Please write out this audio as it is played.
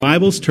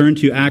Bibles, turn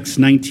to Acts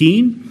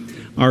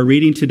 19. Our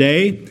reading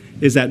today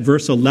is at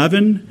verse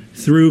 11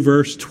 through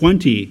verse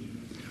 20.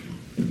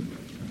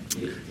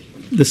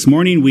 This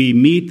morning we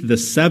meet the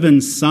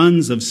 7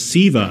 sons of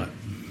Sceva,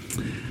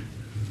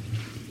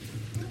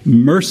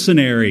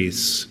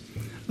 mercenaries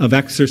of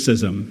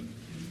exorcism.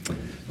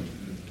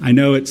 I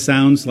know it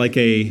sounds like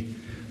a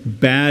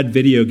bad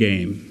video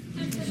game.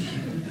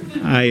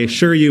 I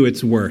assure you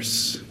it's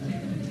worse.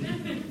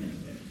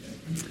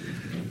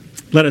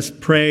 Let us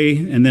pray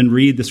and then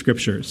read the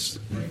scriptures.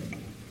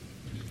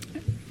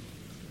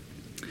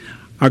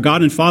 Our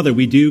God and Father,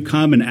 we do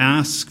come and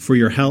ask for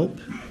your help.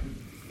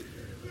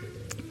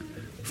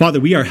 Father,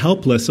 we are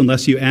helpless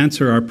unless you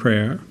answer our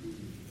prayer.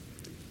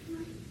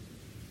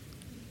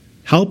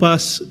 Help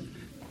us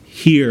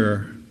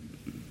hear.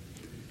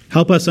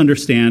 Help us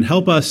understand.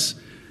 Help us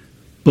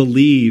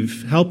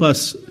believe. Help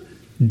us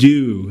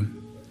do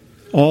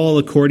all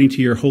according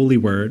to your holy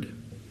word.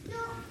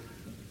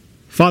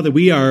 Father,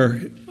 we are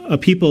a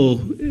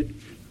people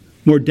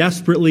more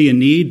desperately in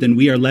need than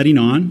we are letting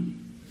on.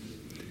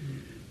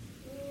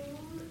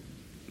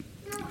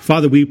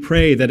 Father, we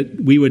pray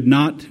that we would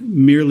not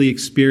merely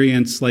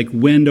experience like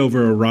wind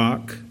over a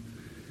rock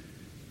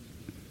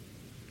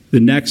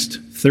the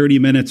next 30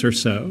 minutes or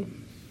so.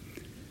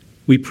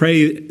 We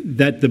pray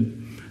that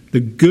the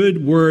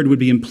good word would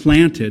be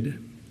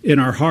implanted in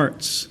our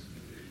hearts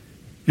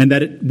and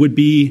that it would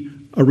be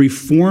a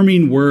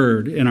reforming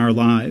word in our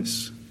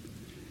lives.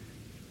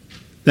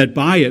 That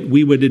by it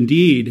we would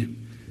indeed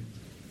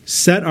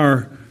set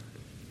our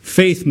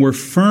faith more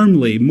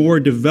firmly, more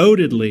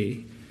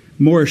devotedly,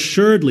 more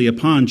assuredly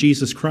upon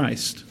Jesus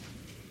Christ.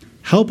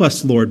 Help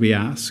us, Lord, we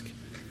ask.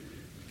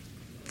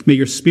 May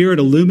your Spirit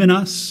illumine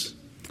us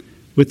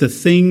with the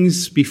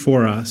things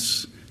before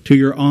us to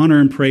your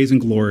honor and praise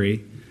and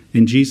glory.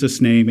 In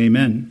Jesus' name,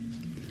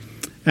 amen.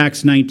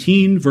 Acts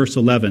 19, verse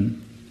 11.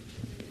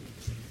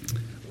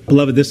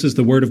 Beloved, this is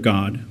the word of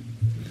God.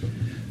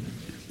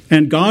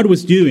 And God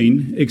was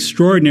doing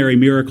extraordinary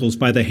miracles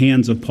by the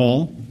hands of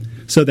Paul,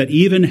 so that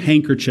even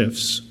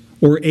handkerchiefs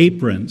or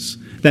aprons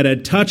that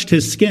had touched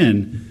his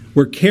skin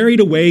were carried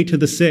away to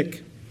the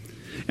sick,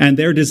 and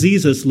their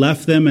diseases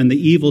left them, and the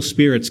evil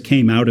spirits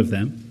came out of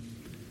them.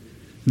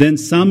 Then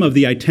some of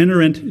the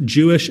itinerant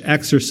Jewish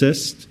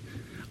exorcists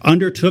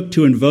undertook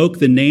to invoke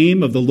the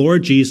name of the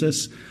Lord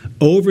Jesus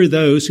over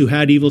those who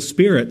had evil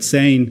spirits,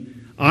 saying,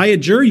 "I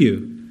adjure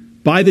you,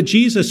 by the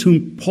Jesus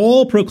whom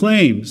Paul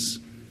proclaims."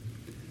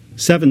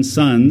 7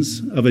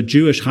 sons of a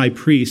Jewish high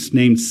priest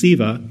named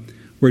Sceva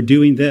were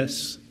doing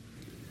this.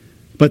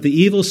 But the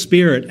evil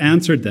spirit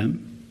answered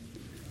them,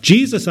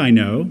 "Jesus I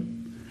know,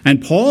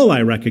 and Paul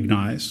I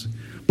recognize,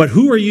 but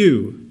who are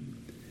you?"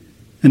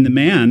 And the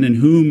man in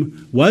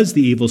whom was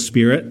the evil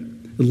spirit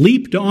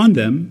leaped on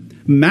them,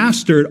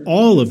 mastered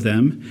all of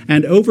them,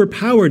 and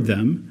overpowered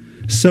them,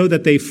 so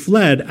that they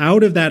fled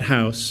out of that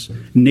house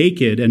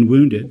naked and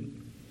wounded.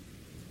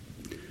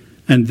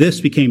 And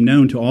this became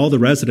known to all the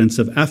residents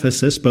of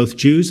Ephesus, both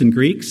Jews and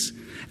Greeks,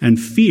 and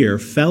fear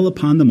fell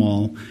upon them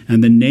all,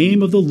 and the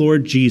name of the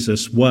Lord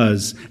Jesus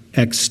was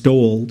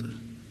extolled.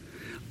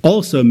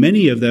 Also,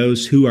 many of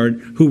those who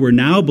were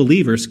now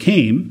believers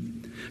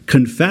came,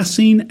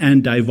 confessing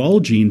and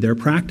divulging their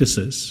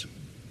practices.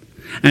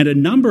 And a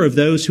number of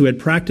those who had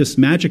practiced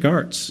magic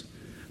arts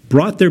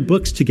brought their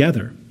books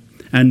together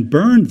and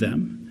burned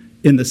them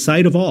in the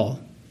sight of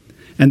all.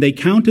 And they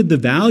counted the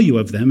value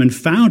of them and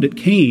found it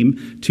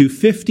came to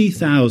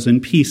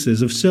 50,000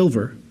 pieces of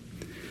silver.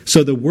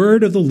 So the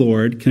word of the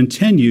Lord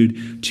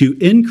continued to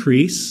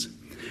increase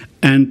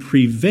and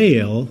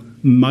prevail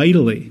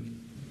mightily.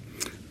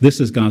 This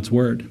is God's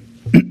word.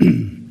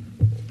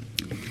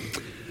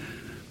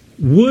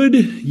 Would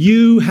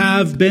you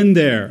have been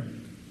there?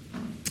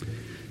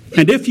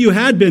 And if you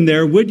had been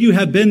there, would you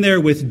have been there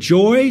with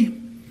joy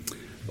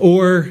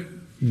or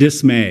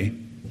dismay?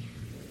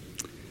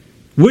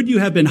 Would you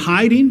have been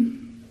hiding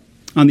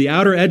on the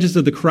outer edges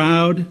of the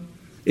crowd,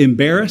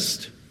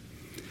 embarrassed?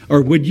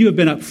 Or would you have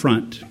been up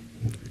front,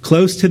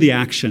 close to the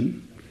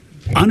action,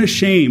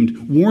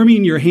 unashamed,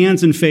 warming your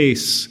hands and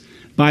face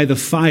by the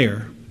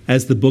fire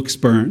as the books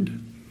burned?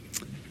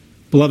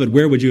 Beloved,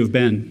 where would you have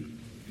been?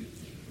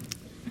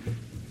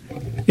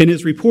 In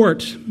his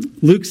report,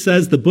 Luke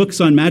says the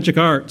books on magic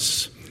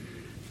arts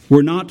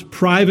were not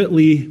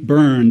privately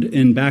burned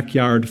in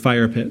backyard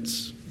fire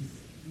pits.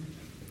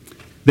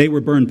 They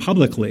were burned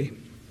publicly.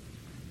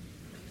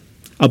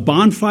 A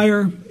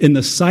bonfire in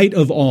the sight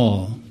of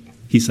all,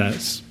 he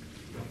says.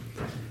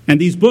 And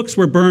these books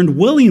were burned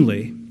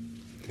willingly.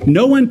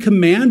 No one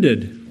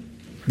commanded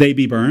they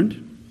be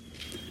burned.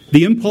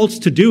 The impulse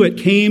to do it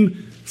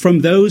came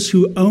from those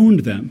who owned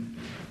them.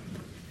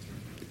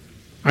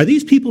 Are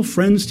these people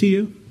friends to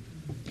you?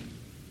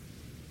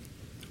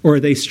 Or are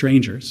they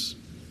strangers?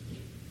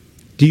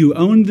 Do you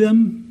own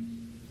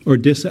them or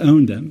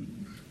disown them?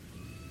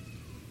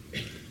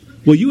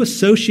 Will you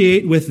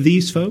associate with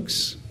these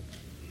folks?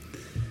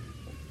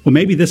 Well,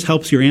 maybe this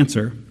helps your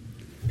answer.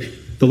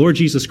 The Lord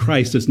Jesus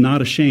Christ is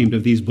not ashamed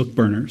of these book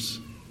burners.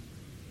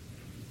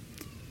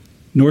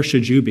 Nor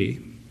should you be.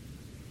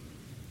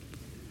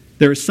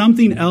 There is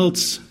something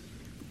else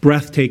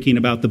breathtaking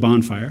about the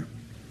bonfire.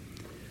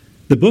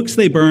 The books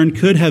they burned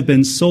could have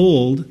been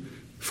sold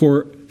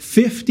for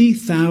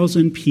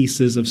 50,000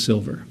 pieces of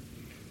silver.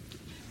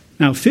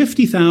 Now,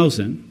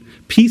 50,000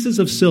 pieces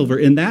of silver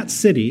in that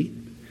city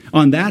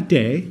on that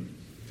day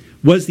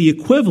was the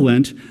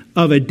equivalent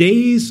of a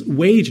day's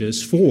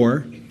wages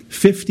for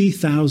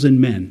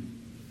 50,000 men.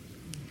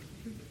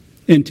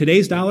 In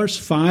today's dollars,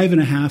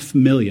 $5.5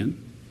 million.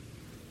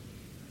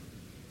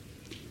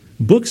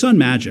 Books on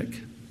magic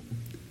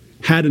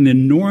had an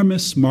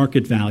enormous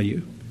market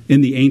value in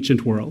the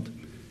ancient world.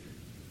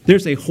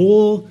 There's a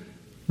whole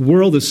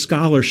world of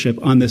scholarship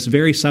on this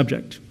very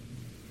subject.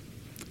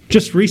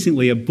 Just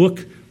recently, a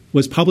book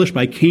was published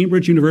by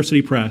Cambridge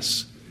University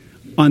Press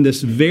on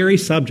this very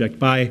subject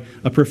by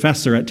a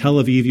professor at Tel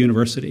Aviv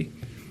University.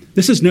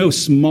 This is no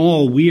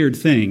small, weird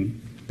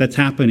thing that's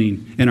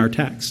happening in our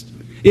text.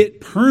 It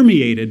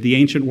permeated the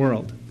ancient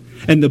world.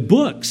 And the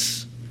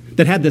books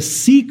that had the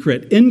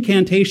secret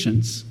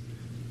incantations,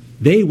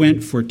 they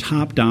went for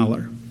top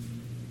dollar.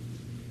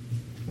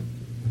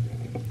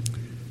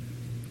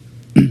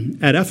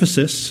 At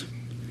Ephesus,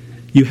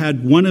 you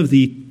had one of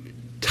the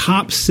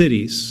top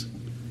cities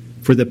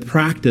for the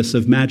practice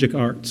of magic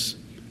arts.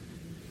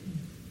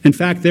 In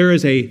fact, there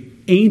is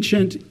an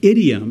ancient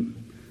idiom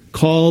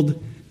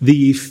called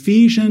the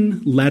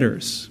Ephesian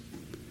letters.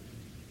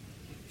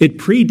 It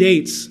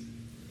predates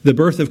the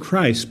birth of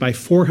Christ by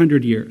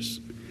 400 years.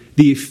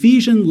 The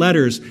Ephesian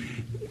letters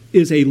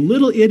is a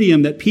little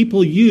idiom that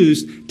people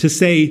use to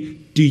say,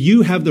 do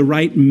you have the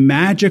right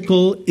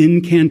magical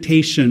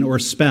incantation or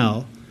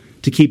spell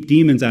to keep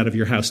demons out of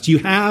your house? Do you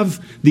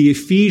have the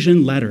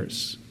Ephesian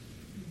letters?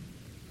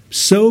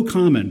 So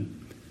common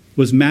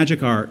was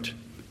magic art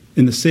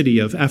in the city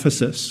of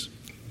Ephesus.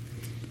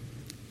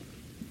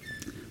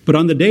 But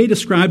on the day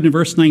described in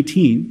verse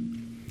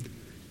 19,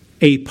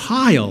 a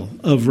pile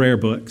of rare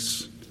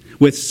books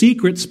with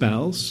secret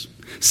spells,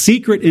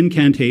 secret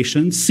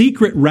incantations,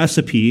 secret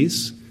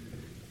recipes,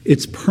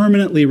 it's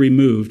permanently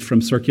removed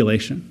from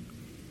circulation.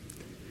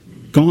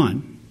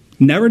 Gone.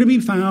 Never to be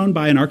found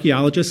by an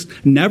archaeologist,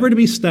 never to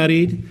be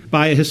studied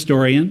by a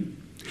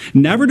historian,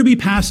 never to be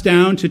passed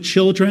down to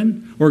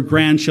children or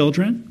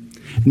grandchildren,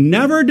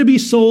 never to be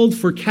sold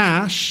for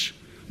cash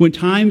when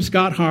times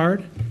got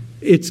hard.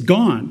 It's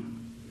gone.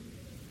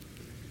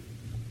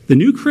 The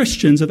new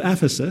Christians of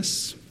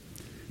Ephesus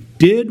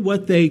did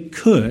what they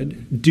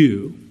could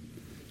do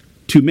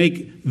to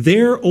make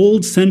their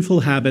old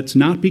sinful habits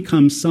not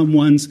become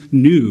someone's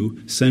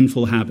new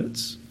sinful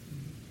habits.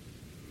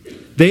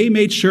 They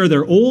made sure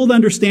their old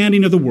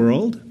understanding of the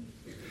world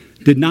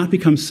did not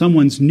become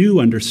someone's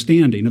new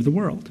understanding of the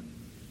world.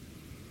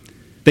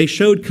 They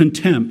showed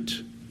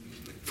contempt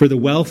for the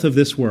wealth of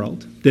this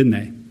world, didn't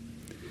they?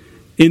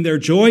 In their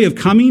joy of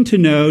coming to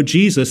know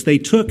Jesus, they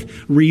took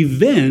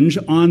revenge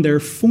on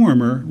their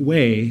former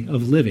way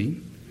of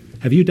living.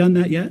 Have you done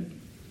that yet?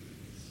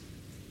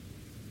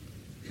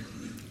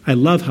 I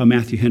love how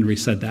Matthew Henry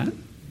said that.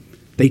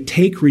 They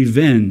take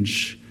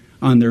revenge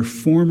on their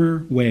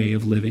former way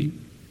of living.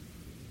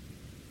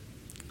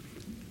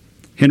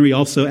 Henry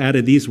also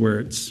added these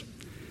words: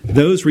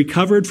 those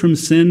recovered from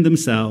sin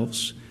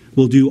themselves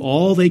will do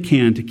all they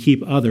can to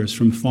keep others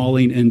from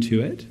falling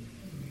into it.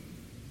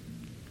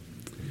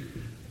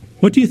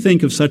 What do you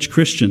think of such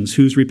Christians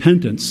whose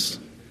repentance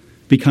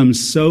becomes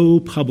so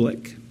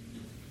public,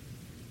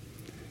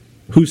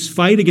 whose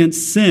fight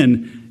against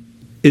sin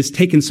is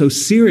taken so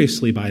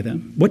seriously by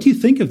them? What do you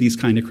think of these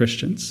kind of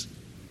Christians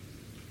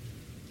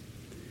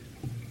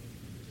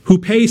who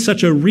pay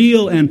such a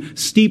real and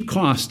steep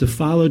cost to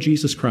follow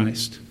Jesus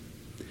Christ?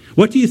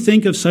 What do you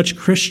think of such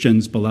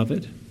Christians,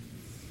 beloved?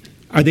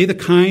 Are they the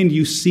kind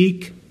you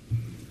seek?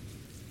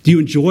 Do you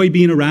enjoy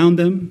being around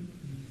them?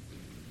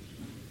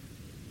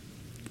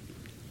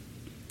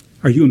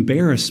 Are you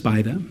embarrassed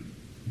by them?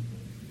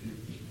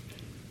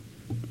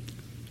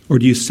 Or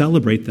do you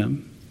celebrate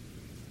them?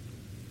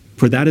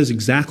 For that is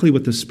exactly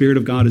what the Spirit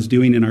of God is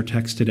doing in our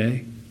text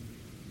today.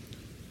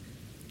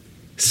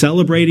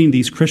 Celebrating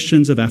these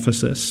Christians of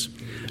Ephesus.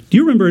 Do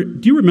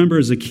you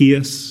remember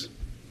Zacchaeus?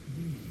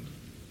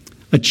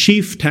 A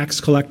chief tax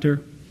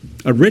collector,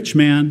 a rich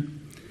man.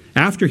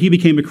 After he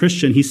became a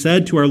Christian, he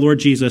said to our Lord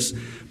Jesus,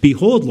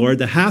 "Behold, Lord,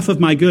 the half of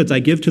my goods I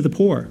give to the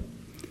poor.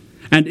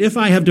 And if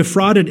I have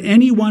defrauded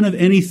anyone of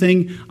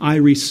anything, I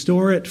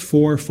restore it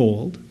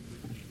fourfold."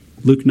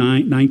 Luke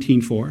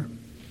 19:4.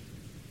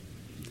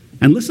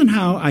 And listen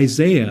how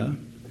Isaiah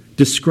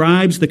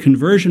describes the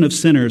conversion of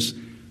sinners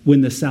when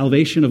the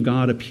salvation of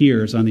God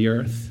appears on the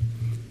earth.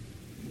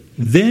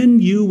 Then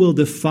you will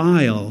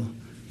defile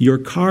your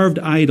carved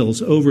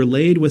idols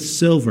overlaid with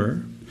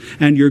silver,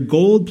 and your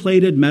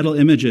gold-plated metal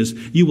images.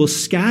 You will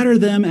scatter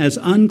them as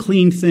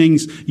unclean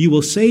things. You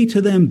will say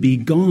to them, "Be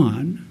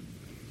gone."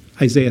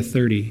 Isaiah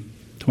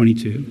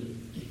 30:22.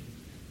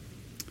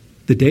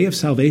 The day of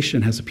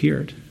salvation has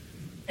appeared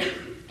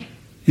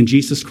in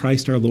Jesus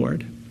Christ our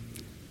Lord.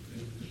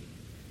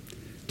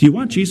 Do you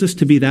want Jesus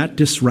to be that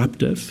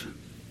disruptive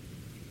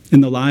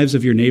in the lives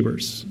of your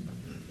neighbors?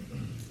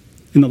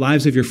 in the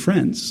lives of your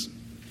friends,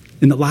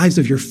 in the lives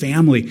of your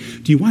family?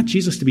 Do you want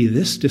Jesus to be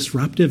this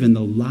disruptive in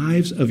the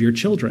lives of your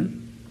children?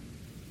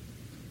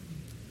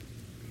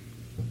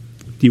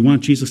 Do you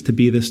want Jesus to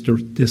be this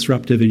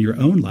disruptive in your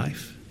own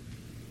life?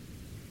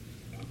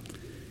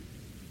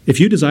 If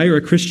you desire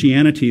a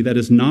Christianity that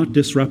is not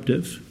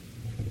disruptive,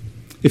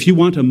 if you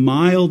want a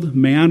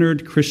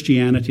mild-mannered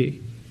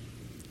Christianity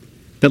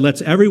that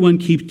lets everyone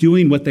keep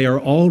doing what they are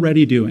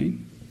already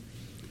doing,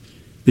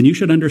 then you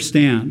should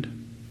understand,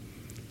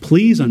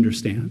 please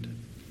understand,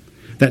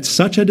 that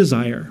such a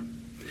desire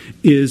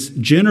is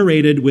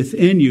generated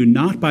within you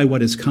not by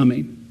what is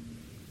coming,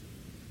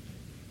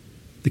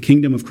 the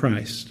kingdom of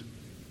Christ.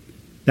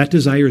 That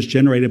desire is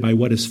generated by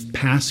what is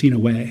passing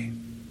away,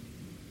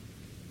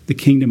 the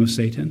kingdom of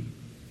Satan.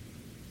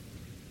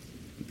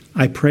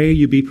 I pray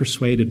you be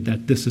persuaded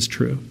that this is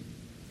true.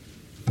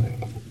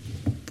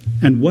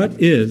 And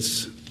what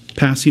is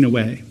passing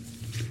away?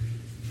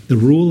 The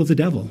rule of the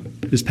devil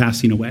is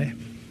passing away.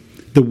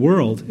 The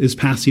world is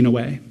passing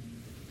away.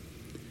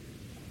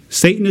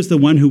 Satan is the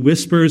one who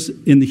whispers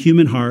in the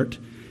human heart,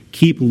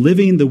 keep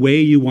living the way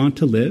you want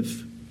to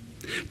live.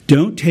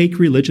 Don't take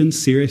religion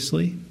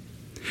seriously.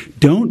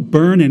 Don't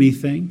burn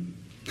anything.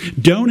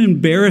 Don't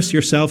embarrass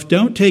yourself.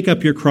 Don't take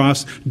up your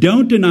cross.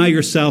 Don't deny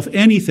yourself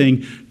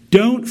anything.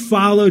 Don't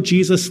follow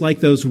Jesus like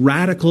those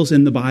radicals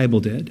in the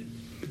Bible did.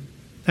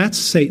 That's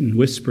Satan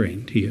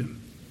whispering to you.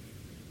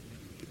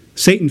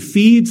 Satan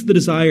feeds the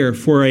desire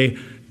for a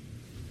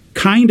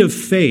kind of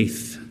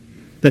faith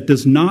that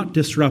does not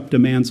disrupt a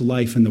man's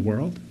life in the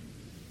world.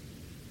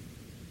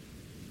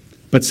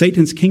 But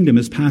Satan's kingdom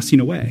is passing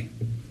away.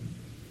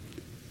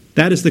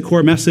 That is the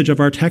core message of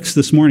our text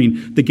this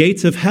morning. The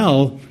gates of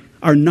hell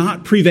are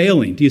not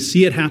prevailing. Do you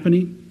see it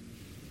happening?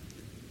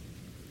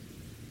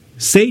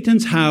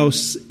 Satan's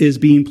house is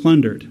being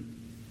plundered,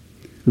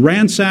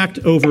 ransacked,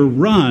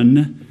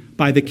 overrun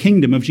by the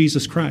kingdom of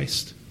Jesus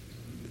Christ.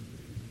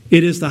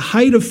 It is the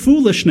height of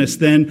foolishness,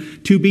 then,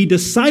 to be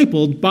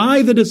discipled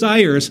by the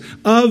desires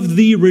of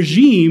the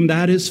regime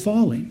that is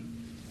falling.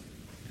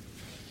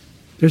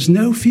 There's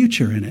no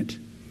future in it.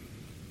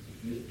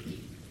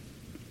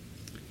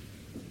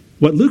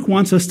 What Luke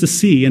wants us to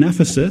see in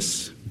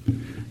Ephesus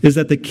is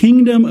that the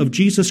kingdom of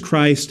Jesus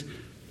Christ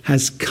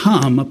has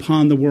come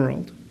upon the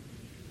world.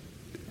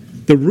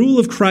 The rule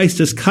of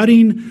Christ is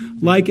cutting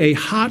like a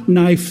hot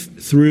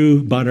knife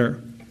through butter.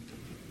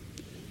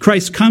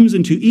 Christ comes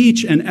into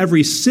each and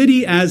every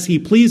city as he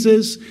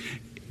pleases,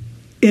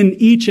 in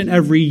each and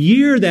every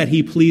year that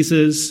he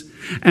pleases,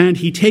 and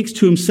he takes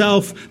to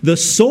himself the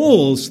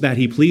souls that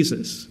he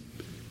pleases.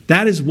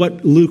 That is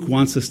what Luke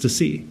wants us to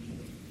see.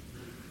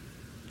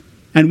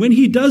 And when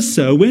he does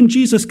so, when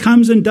Jesus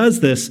comes and does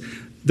this,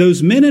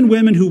 those men and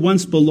women who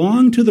once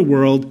belonged to the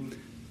world,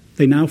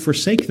 they now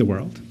forsake the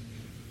world.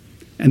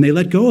 And they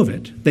let go of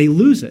it. They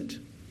lose it,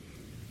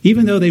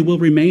 even though they will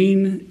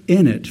remain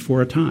in it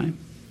for a time.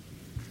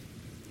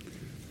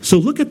 So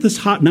look at this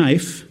hot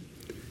knife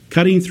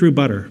cutting through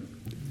butter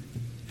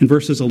in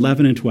verses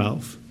 11 and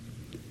 12.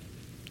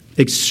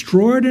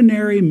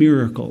 Extraordinary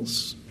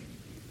miracles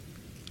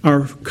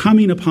are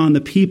coming upon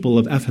the people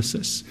of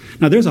Ephesus.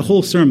 Now, there's a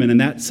whole sermon in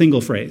that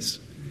single phrase,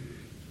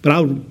 but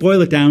I'll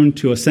boil it down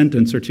to a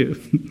sentence or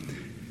two.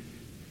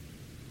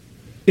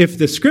 If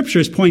the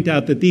scriptures point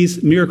out that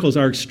these miracles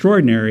are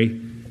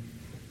extraordinary,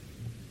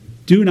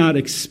 do not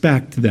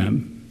expect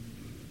them,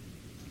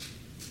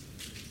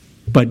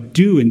 but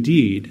do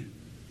indeed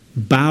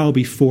bow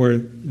before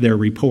their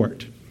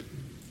report.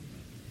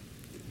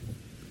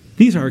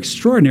 These are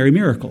extraordinary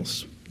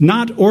miracles,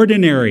 not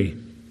ordinary.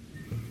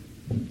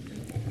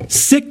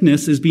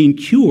 Sickness is being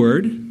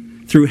cured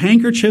through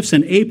handkerchiefs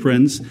and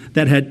aprons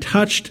that had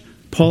touched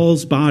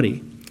Paul's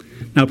body.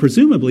 Now,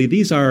 presumably,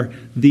 these are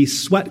the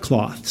sweat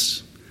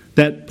cloths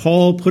that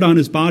Paul put on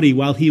his body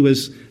while he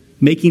was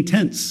making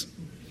tents.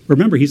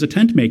 Remember, he's a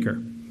tent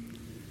maker.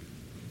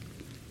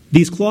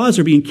 These cloths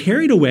are being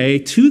carried away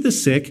to the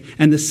sick,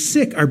 and the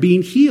sick are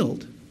being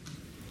healed.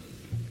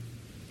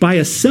 By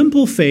a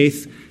simple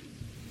faith,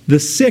 the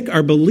sick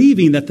are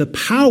believing that the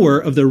power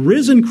of the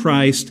risen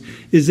Christ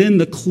is in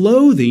the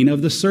clothing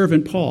of the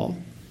servant Paul.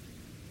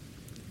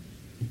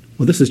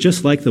 Well, this is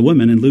just like the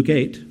woman in Luke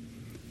 8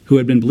 who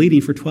had been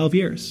bleeding for 12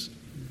 years.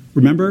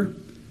 Remember?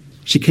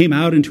 She came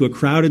out into a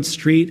crowded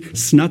street,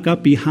 snuck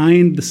up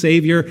behind the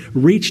Savior,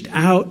 reached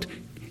out,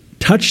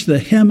 touched the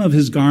hem of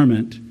his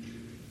garment,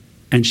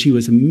 and she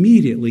was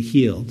immediately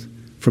healed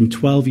from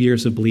 12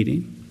 years of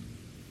bleeding.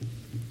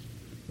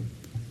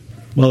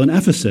 Well, in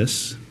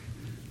Ephesus,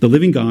 the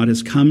living God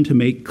has come to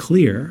make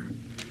clear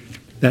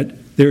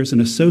that there is an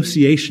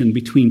association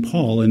between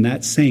Paul and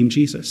that same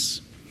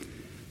Jesus,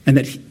 and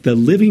that the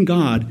living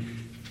God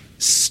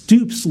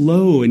stoops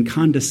low and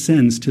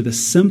condescends to the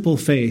simple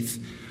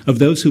faith of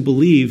those who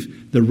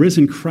believe the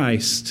risen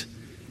Christ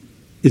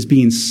is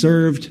being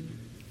served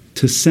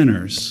to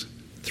sinners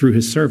through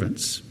his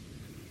servants.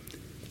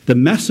 The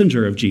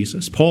messenger of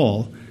Jesus,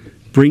 Paul,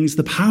 brings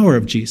the power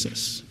of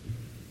Jesus.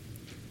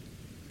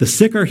 The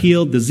sick are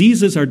healed,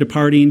 diseases are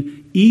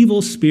departing,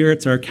 evil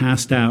spirits are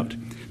cast out.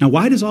 Now,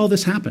 why does all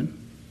this happen?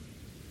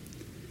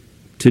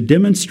 To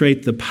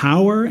demonstrate the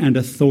power and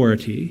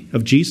authority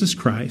of Jesus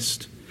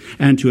Christ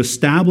and to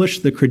establish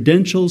the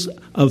credentials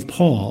of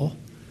Paul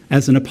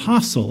as an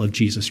apostle of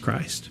Jesus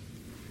Christ.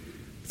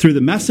 Through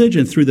the message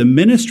and through the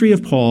ministry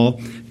of Paul,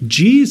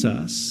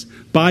 Jesus,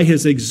 by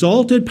his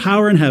exalted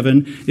power in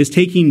heaven, is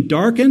taking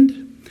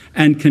darkened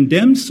and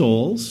condemned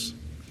souls,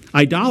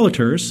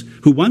 idolaters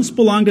who once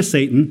belonged to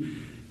Satan.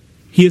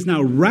 He is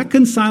now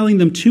reconciling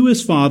them to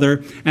his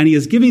Father, and he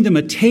is giving them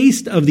a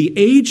taste of the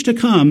age to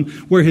come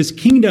where his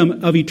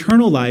kingdom of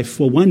eternal life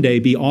will one day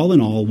be all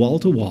in all, wall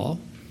to wall,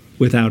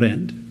 without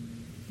end.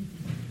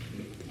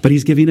 But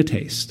he's giving a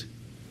taste.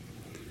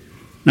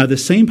 Now, the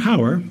same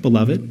power,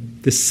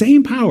 beloved, the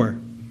same power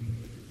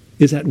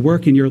is at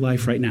work in your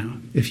life right now,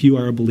 if you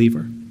are a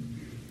believer.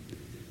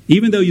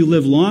 Even though you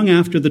live long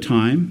after the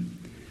time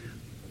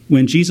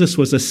when Jesus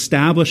was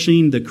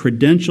establishing the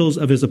credentials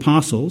of his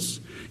apostles,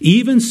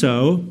 even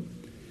so,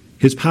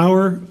 his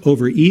power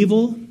over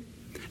evil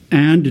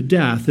and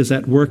death is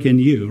at work in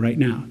you right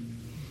now.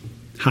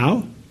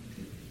 How?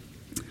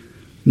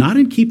 Not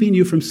in keeping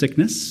you from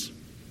sickness.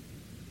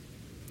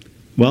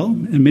 Well,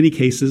 in many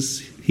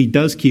cases, he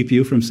does keep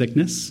you from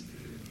sickness.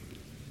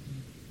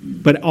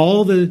 But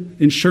all the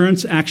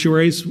insurance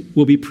actuaries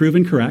will be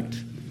proven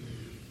correct.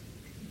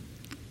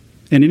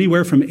 And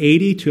anywhere from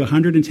 80 to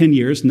 110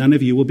 years, none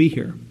of you will be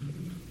here.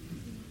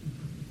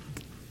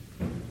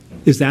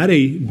 Is that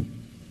a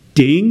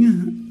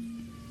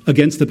ding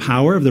against the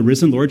power of the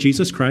risen Lord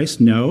Jesus Christ?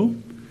 No.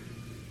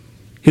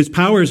 His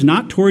power is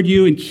not toward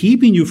you in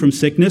keeping you from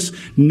sickness,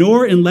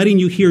 nor in letting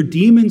you hear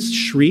demons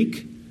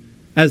shriek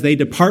as they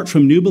depart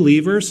from new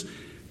believers.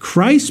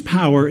 Christ's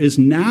power is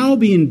now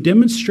being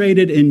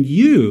demonstrated in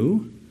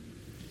you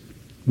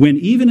when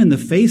even in the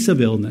face of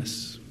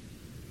illness,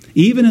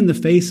 even in the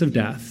face of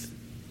death,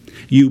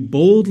 you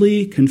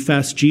boldly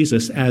confess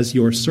Jesus as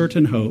your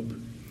certain hope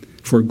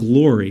for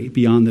glory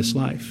beyond this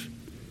life.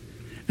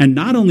 And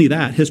not only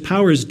that, his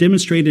power is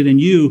demonstrated in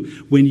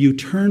you when you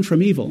turn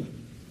from evil,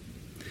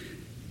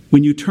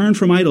 when you turn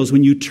from idols,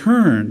 when you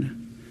turn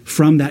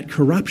from that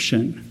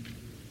corruption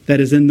that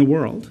is in the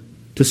world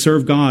to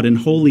serve God in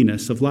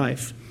holiness of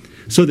life.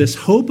 So this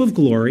hope of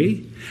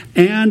glory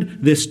and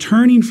this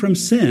turning from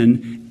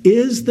sin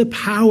is the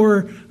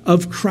power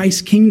of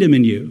Christ's kingdom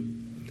in you.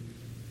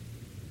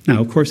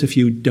 Now, of course, if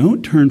you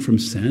don't turn from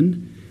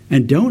sin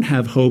and don't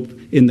have hope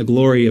in the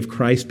glory of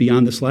Christ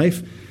beyond this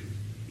life,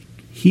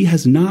 he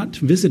has not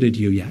visited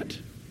you yet.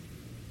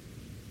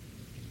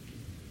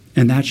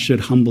 And that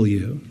should humble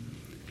you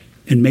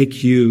and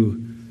make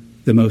you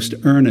the most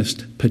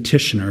earnest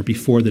petitioner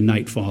before the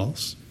night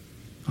falls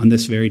on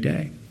this very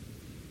day.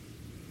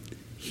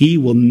 He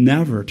will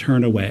never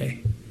turn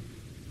away,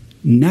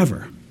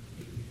 never,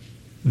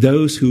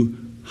 those who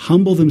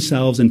humble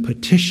themselves and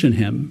petition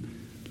him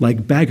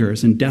like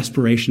beggars in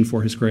desperation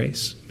for his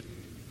grace.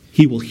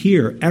 He will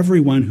hear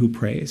everyone who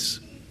prays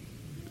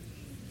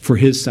for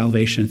his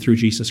salvation through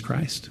Jesus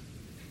Christ.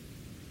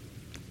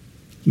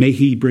 May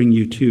he bring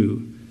you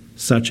to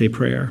such a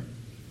prayer.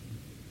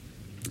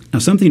 Now,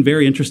 something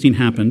very interesting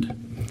happened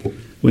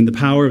when the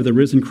power of the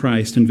risen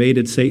Christ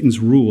invaded Satan's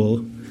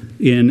rule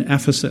in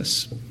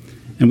Ephesus.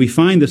 And we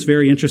find this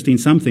very interesting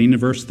something in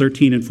verse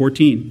 13 and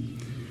 14.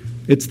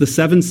 It's the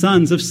 7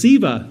 sons of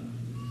Sceva.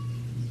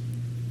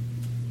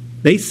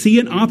 They see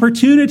an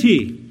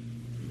opportunity.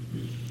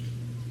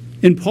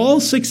 In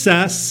Paul's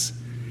success,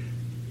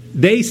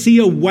 they see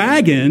a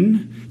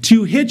wagon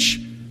to hitch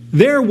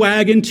their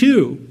wagon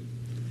to.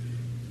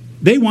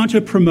 They want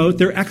to promote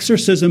their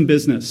exorcism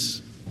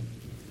business.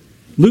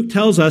 Luke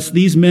tells us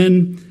these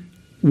men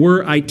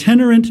were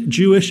itinerant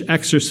Jewish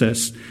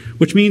exorcists,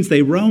 which means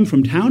they roam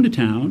from town to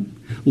town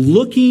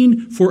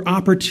looking for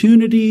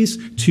opportunities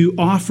to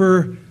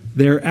offer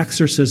their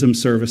exorcism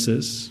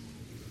services.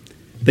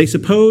 They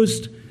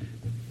supposed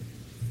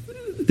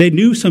they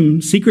knew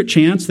some secret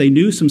chants, they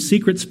knew some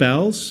secret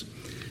spells,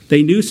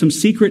 they knew some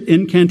secret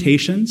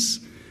incantations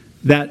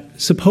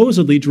that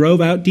supposedly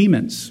drove out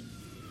demons.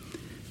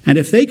 And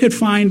if they could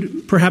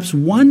find perhaps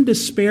one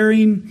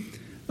despairing,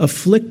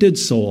 afflicted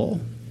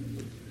soul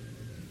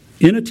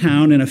in a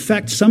town and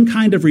effect some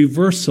kind of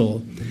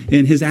reversal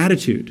in his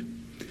attitude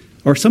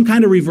or some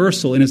kind of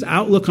reversal in his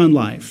outlook on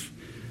life,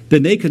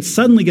 then they could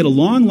suddenly get a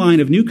long line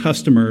of new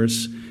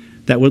customers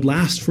that would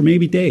last for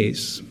maybe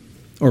days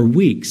or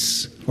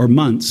weeks or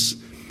months.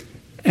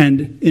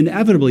 And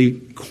inevitably,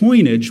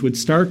 coinage would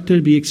start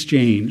to be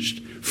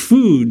exchanged.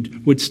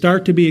 Food would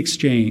start to be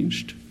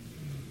exchanged.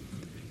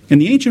 In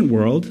the ancient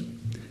world,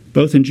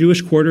 both in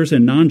Jewish quarters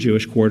and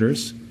non-Jewish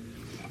quarters,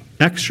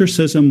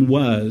 exorcism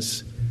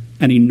was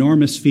an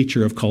enormous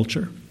feature of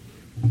culture,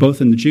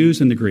 both in the Jews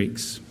and the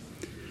Greeks.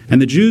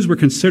 And the Jews were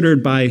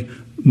considered by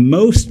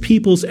most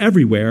peoples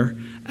everywhere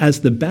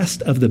as the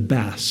best of the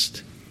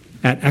best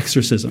at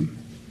exorcism.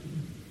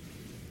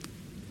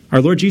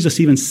 Our Lord Jesus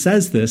even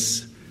says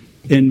this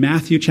in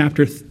Matthew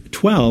chapter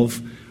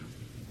 12,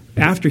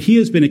 after he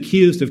has been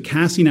accused of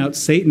casting out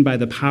Satan by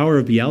the power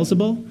of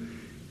Beelzebul.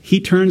 he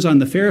turns on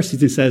the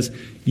Pharisees and says,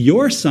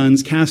 your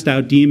sons cast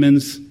out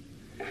demons.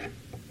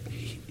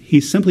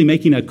 He's simply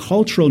making a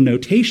cultural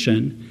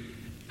notation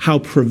how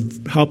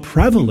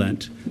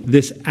prevalent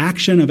this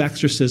action of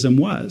exorcism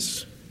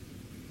was.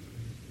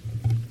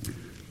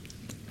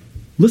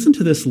 Listen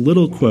to this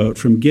little quote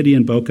from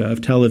Gideon Boca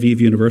of Tel Aviv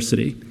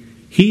University.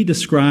 He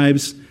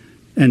describes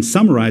and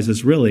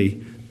summarizes,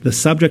 really, the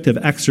subject of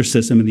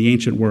exorcism in the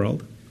ancient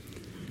world.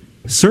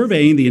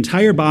 Surveying the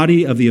entire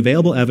body of the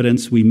available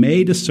evidence, we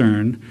may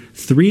discern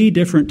 3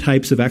 different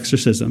types of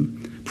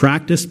exorcism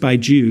practiced by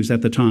Jews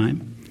at the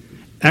time.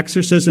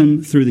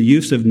 Exorcism through the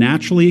use of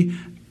naturally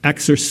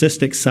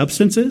exorcistic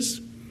substances.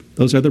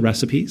 Those are the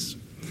recipes.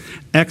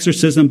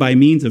 Exorcism by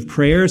means of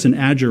prayers and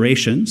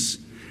adjurations.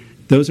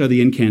 Those are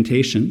the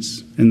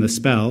incantations and the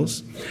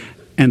spells.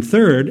 And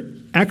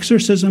third,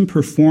 exorcism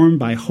performed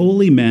by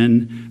holy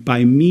men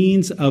by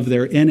means of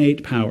their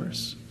innate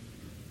powers.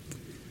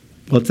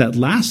 Well, it's that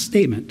last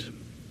statement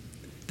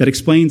that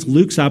explains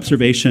Luke's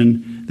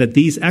observation that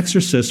these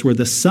exorcists were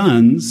the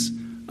sons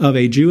of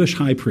a Jewish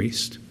high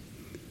priest.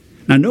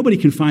 Now, nobody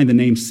can find the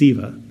name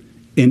Siva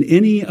in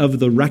any of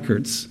the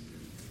records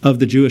of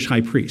the Jewish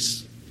high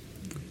priests.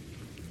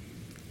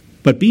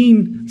 But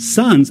being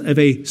sons of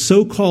a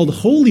so-called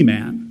holy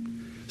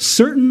man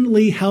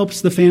certainly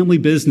helps the family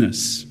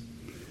business,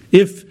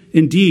 if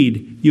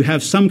indeed you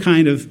have some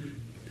kind of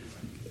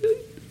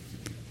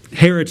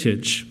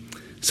heritage.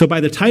 So by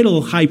the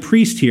title high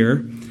priest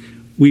here,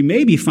 we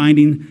may be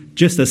finding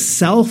just a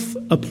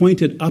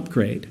self-appointed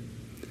upgrade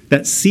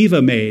that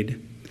Siva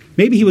made.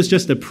 Maybe he was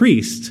just a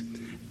priest,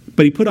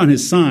 but he put on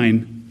his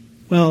sign,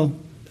 well,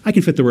 I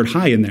can fit the word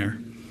high in there,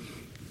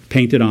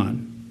 paint it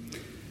on.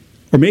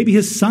 Or maybe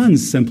his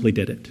sons simply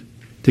did it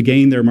to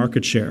gain their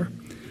market share.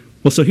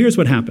 Well, so here's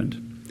what happened.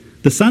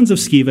 The sons of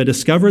Sceva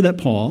discover that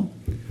Paul,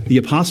 the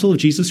apostle of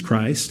Jesus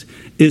Christ,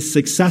 is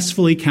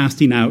successfully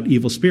casting out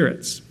evil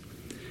spirits.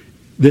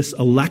 This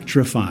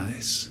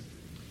electrifies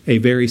a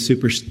very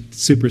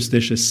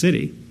superstitious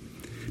city.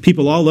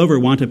 People all over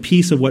want a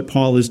piece of what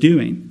Paul is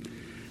doing.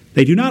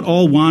 They do not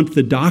all want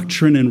the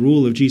doctrine and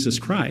rule of Jesus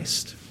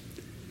Christ.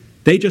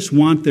 They just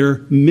want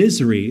their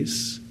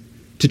miseries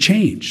to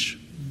change.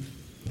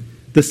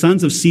 The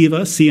sons of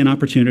Sceva see an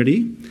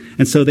opportunity,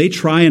 and so they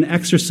try an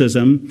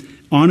exorcism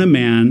on a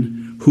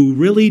man who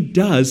really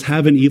does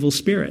have an evil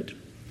spirit.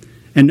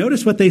 And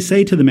notice what they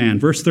say to the man,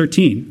 verse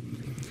 13.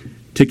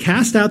 To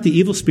cast out the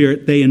evil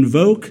spirit, they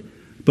invoke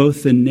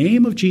both the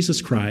name of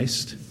Jesus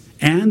Christ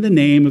and the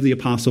name of the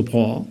Apostle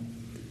Paul.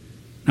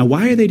 Now,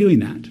 why are they doing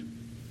that?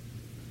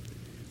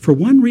 For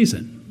one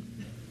reason.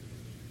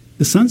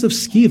 The sons of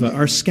Sceva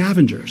are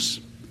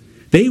scavengers.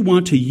 They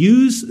want to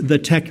use the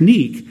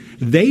technique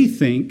they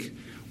think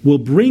will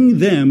bring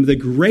them the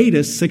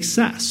greatest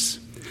success.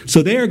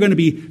 So they are going to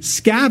be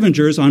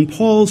scavengers on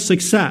Paul's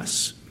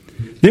success.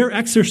 Their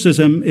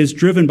exorcism is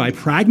driven by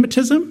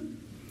pragmatism,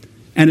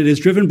 and it is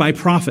driven by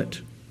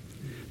profit.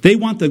 They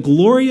want the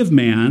glory of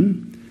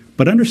man,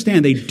 but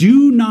understand they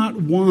do not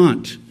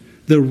want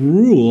the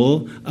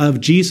rule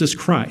of Jesus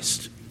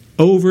Christ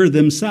over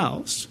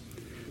themselves.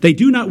 They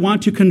do not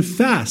want to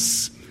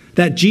confess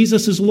that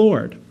Jesus is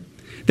Lord.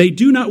 They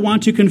do not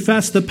want to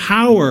confess the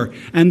power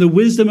and the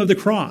wisdom of the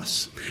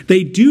cross.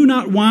 They do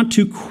not want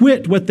to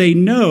quit what they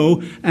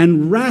know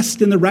and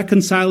rest in the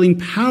reconciling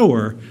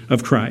power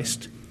of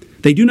Christ.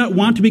 They do not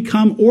want to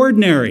become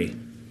ordinary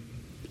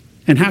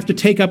and have to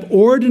take up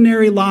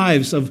ordinary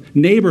lives of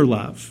neighbor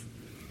love.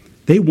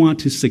 They want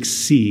to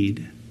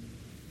succeed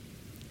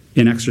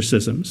in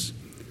exorcisms.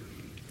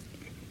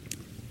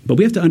 But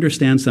we have to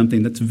understand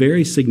something that's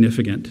very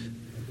significant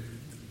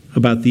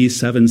about these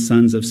 7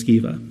 sons of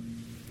Sceva.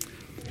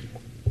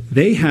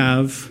 They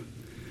have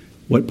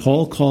what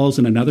Paul calls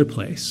in another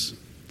place,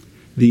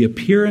 the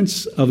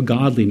appearance of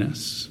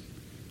godliness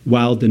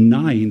while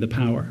denying the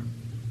power.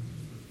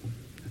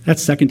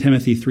 That's 2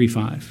 Timothy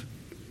 3:5.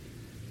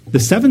 The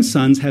 7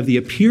 sons have the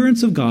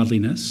appearance of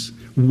godliness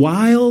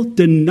while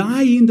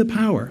denying the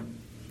power.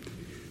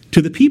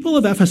 To the people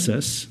of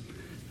Ephesus,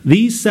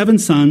 these 7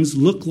 sons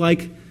look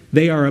like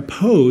they are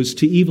opposed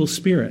to evil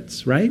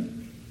spirits, right?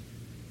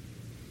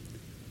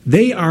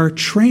 They are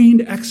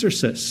trained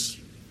exorcists.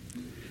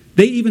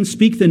 They even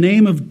speak the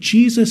name of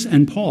Jesus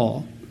and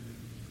Paul.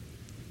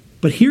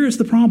 But here is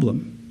the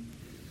problem.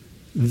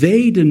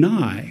 They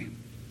deny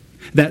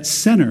that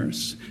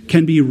sinners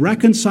can be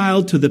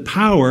reconciled to the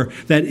power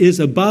that is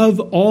above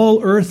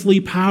all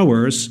earthly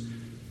powers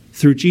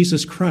through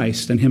Jesus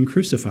Christ and Him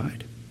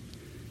crucified,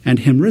 and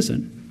Him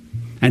risen,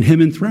 and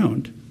Him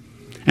enthroned,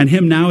 and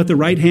Him now at the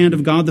right hand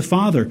of God the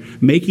Father,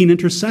 making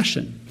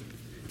intercession.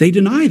 They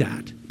deny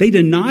that. They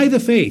deny the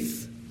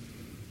faith.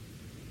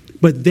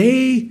 But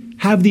they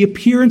have the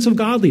appearance of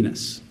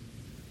godliness.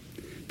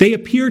 They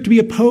appear to be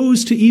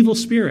opposed to evil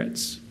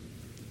spirits.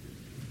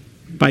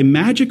 By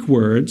magic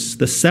words,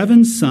 the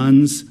 7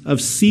 sons of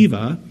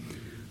Sceva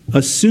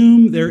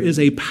assume there is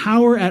a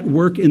power at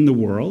work in the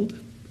world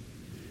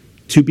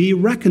to be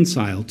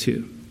reconciled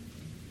to,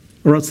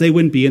 or else they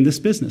wouldn't be in this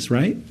business,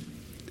 right?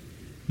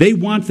 They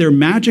want their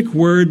magic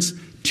words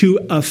to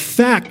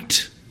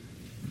effect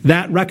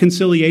that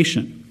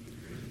reconciliation.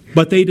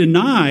 But they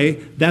deny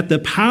that the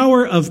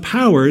power of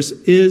powers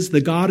is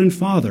the God and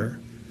Father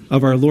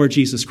of our Lord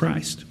Jesus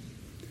Christ.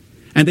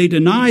 And they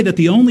deny that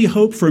the only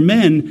hope for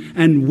men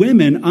and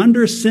women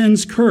under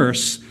sin's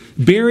curse,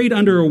 buried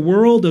under a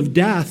world of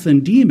death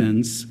and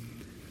demons,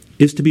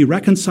 is to be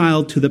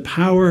reconciled to the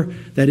power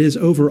that is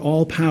over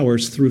all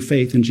powers through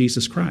faith in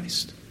Jesus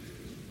Christ.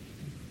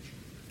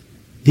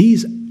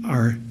 These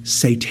are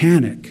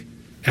satanic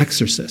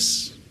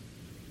exorcists.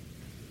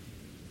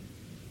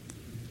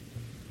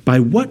 By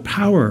what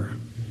power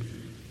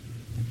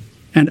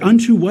and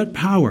unto what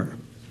power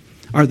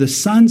are the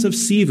sons of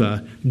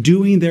Siva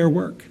doing their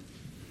work?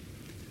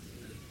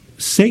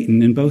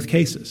 Satan in both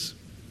cases.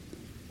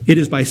 It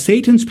is by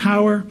Satan's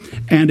power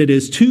and it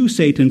is to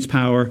Satan's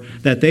power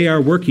that they are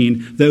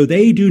working, though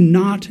they do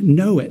not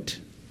know it.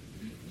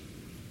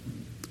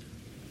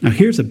 Now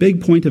here's a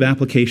big point of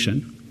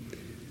application.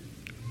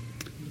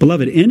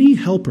 Beloved, any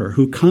helper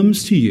who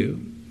comes to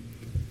you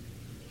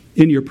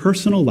in your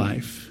personal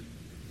life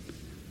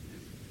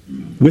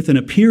with an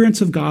appearance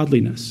of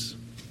godliness,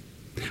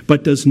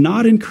 but does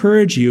not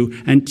encourage you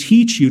and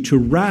teach you to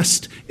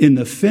rest in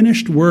the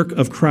finished work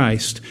of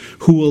Christ,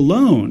 who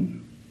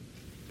alone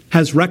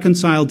has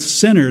reconciled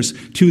sinners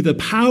to the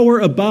power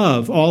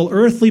above all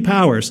earthly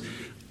powers,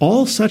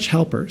 all such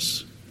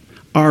helpers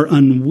are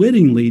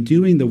unwittingly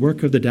doing the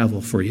work of the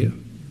devil for you.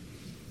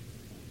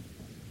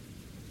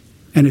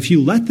 And if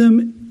you let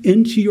them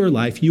into your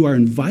life, you are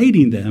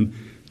inviting them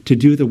to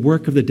do the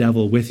work of the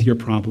devil with your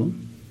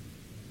problem.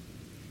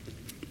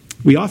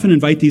 We often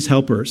invite these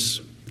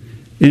helpers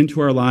into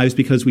our lives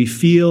because we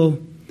feel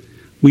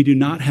we do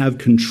not have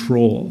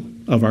control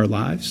of our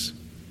lives,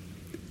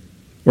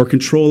 or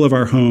control of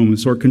our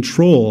homes, or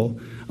control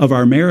of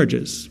our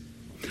marriages,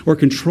 or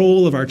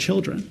control of our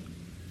children,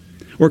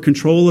 or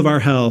control of our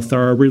health, or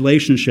our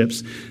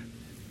relationships,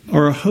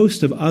 or a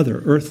host of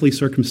other earthly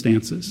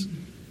circumstances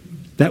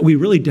that we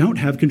really don't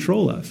have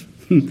control of.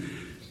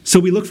 So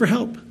we look for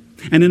help.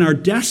 And in our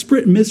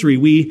desperate misery,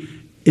 we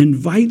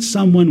invite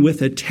someone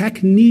with a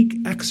technique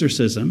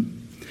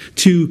exorcism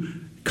to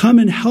come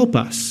and help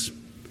us.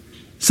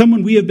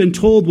 Someone we have been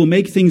told will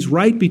make things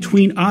right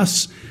between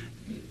us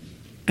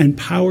and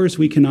powers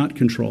we cannot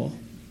control.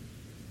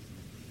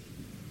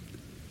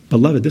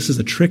 Beloved, this is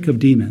a trick of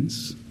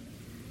demons.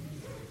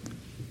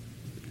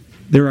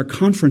 There are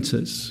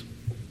conferences.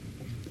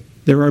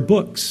 There are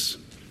books.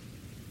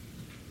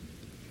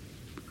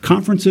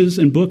 Conferences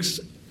and books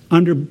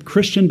under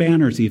Christian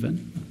banners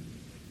even.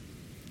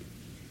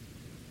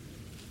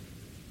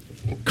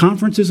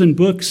 Conferences and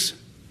books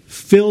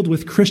filled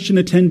with Christian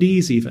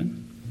attendees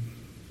even,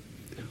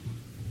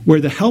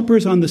 where the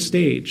helpers on the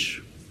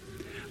stage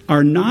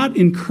are not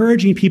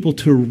encouraging people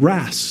to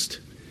rest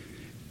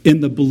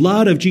in the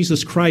blood of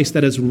Jesus Christ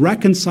that has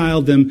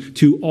reconciled them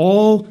to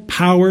all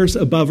powers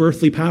above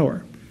earthly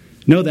power.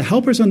 No, the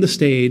helpers on the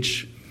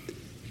stage,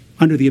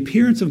 under the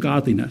appearance of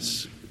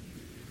godliness,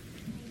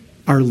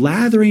 are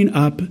lathering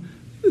up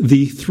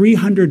the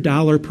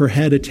 $300 per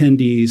head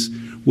attendees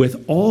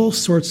with all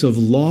sorts of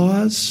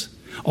laws,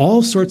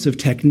 all sorts of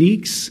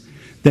techniques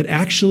that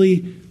actually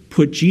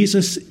put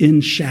Jesus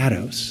in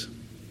shadows,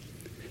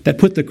 that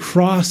put the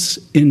cross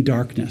in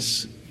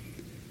darkness,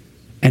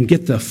 and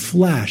get the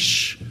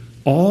flesh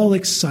all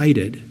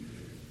excited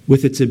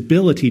with its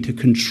ability to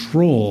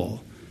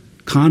control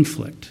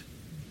conflict,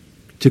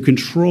 to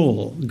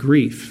control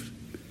grief,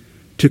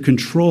 to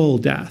control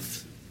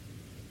death.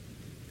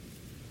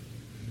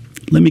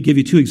 Let me give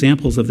you two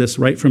examples of this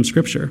right from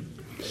Scripture.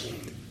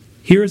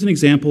 Here is an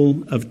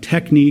example of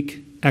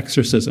technique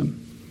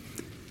exorcism.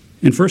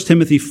 In 1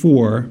 Timothy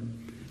 4,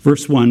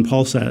 verse 1,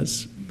 Paul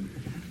says,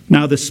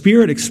 "Now the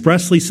Spirit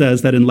expressly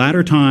says that in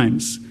latter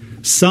times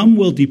some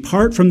will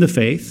depart from the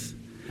faith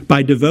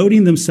by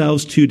devoting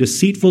themselves to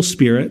deceitful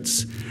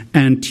spirits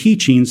and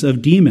teachings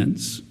of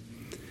demons."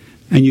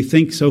 And you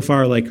think so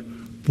far like,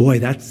 boy,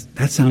 that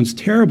sounds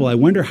terrible. I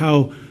wonder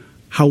how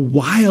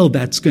wild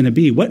that's going to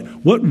be.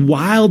 What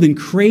wild and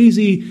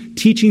crazy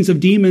teachings of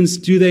demons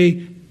do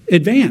they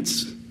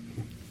advance?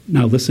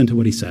 Now listen to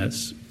what he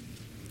says.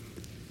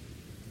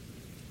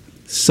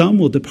 "Some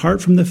will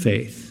depart from the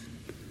faith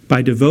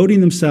by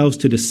devoting themselves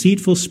to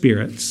deceitful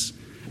spirits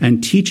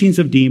and teachings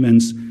of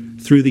demons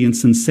through the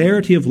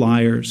insincerity of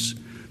liars,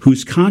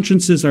 whose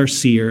consciences are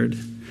seared,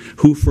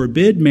 who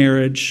forbid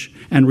marriage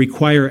and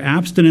require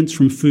abstinence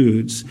from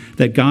foods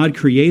that God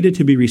created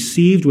to be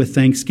received with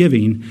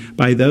thanksgiving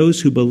by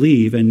those who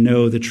believe and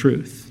know the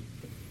truth."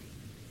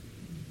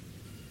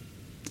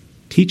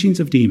 Teachings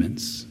of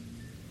demons.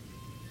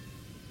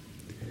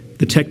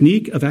 The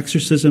technique of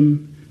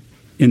exorcism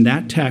in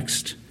that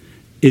text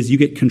is you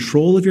get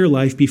control of your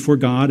life before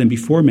God and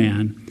before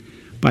man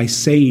by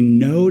saying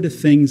no to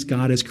things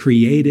God has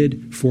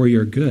created for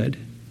your good.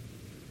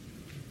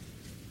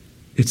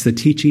 It's the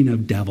teaching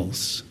of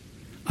devils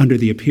under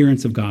the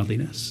appearance of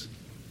godliness.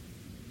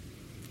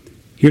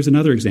 Here's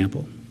another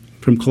example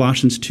from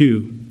Colossians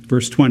 2,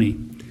 verse 20.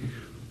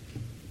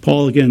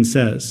 Paul again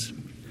says,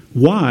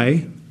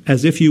 "Why,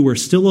 as if you were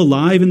still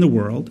alive in the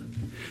world,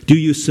 do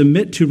you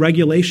submit to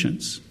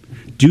regulations?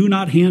 Do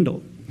not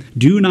handle,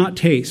 do not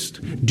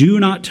taste, do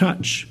not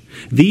touch.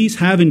 These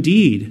have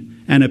indeed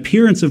an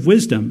appearance of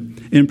wisdom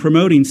in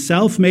promoting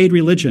self-made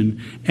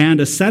religion and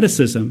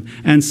asceticism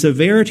and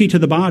severity to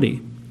the body,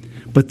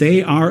 but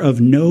they are of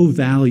no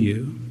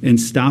value in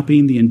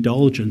stopping the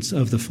indulgence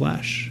of the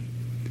flesh.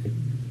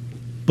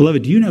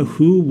 Beloved, do you know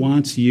who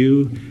wants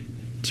you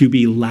to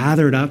be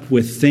lathered up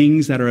with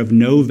things that are of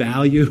no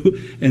value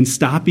and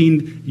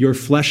stopping your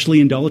fleshly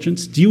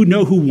indulgence? Do you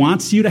know who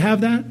wants you to have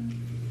that?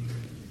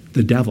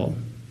 The devil.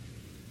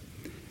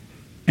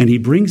 And he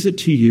brings it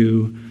to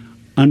you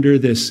under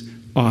this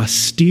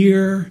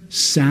austere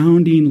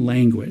sounding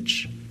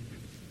language.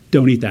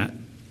 Don't eat that.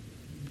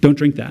 Don't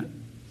drink that.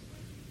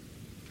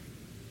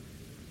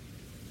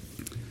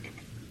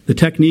 The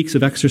techniques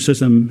of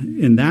exorcism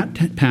in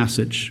that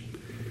passage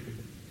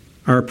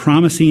are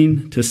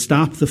promising to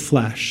stop the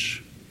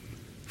flesh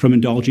from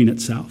indulging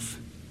itself.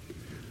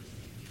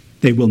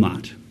 They will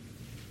not.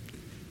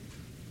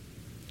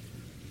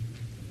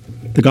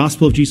 The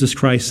gospel of Jesus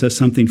Christ says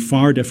something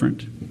far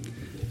different.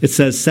 It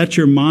says, set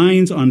your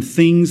minds on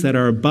things that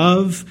are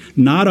above,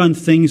 not on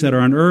things that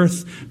are on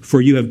earth,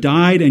 for you have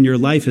died and your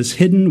life is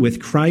hidden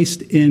with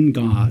Christ in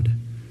God.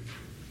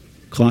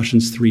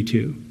 Colossians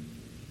 3:2.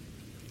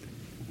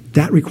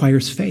 That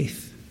requires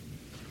faith.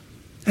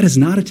 That is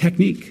not a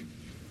technique.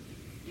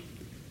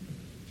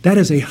 That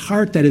is a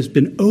heart that has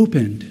been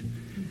opened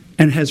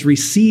and has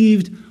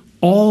received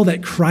all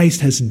that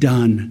Christ has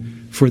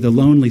done for the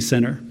lonely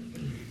sinner.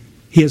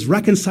 He has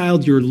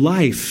reconciled your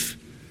life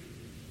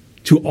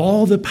to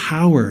all the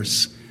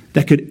powers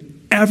that could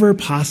ever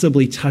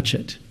possibly touch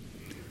it.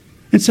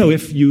 And so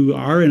if you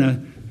are in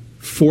a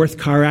fourth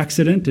car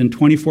accident in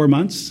 24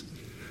 months,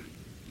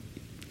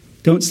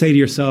 don't say to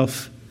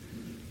yourself,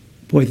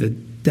 boy, the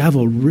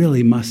devil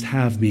really must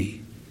have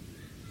me.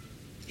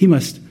 He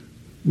must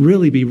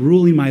really be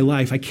ruling my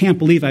life. I can't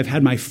believe I've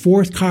had my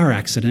fourth car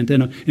accident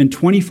in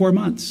 24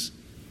 months.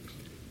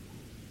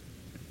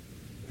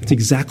 It's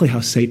exactly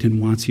how Satan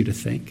wants you to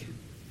think,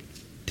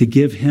 to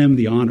give him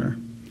the honor.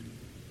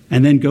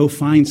 And then go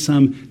find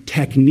some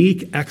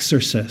technique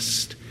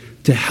exorcist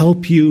to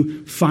help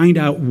you find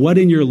out what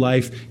in your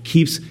life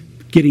keeps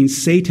getting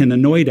Satan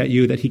annoyed at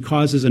you that he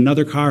causes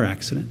another car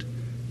accident.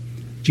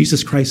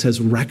 Jesus Christ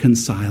has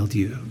reconciled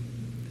you.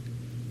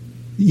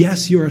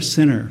 Yes, you're a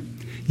sinner.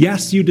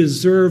 Yes, you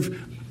deserve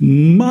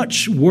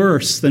much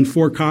worse than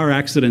 4 car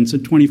accidents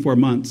in 24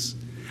 months.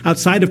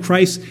 Outside of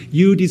Christ,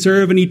 you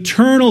deserve an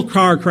eternal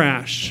car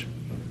crash.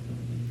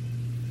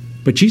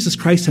 But Jesus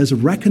Christ has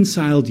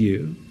reconciled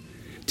you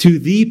to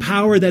the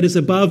power that is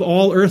above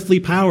all earthly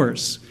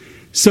powers.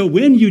 So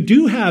when you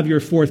do have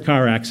your 4th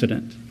car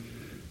accident,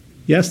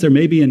 yes, there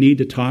may be a need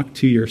to talk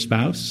to your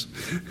spouse,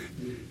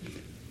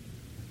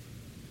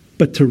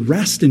 but to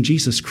rest in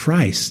Jesus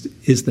Christ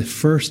is the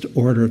first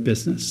order of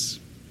business.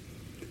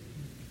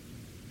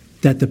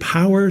 That the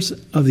powers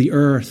of the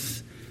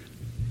earth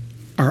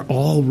are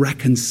all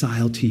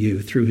reconciled to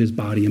you through his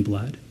body and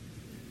blood.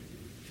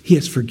 He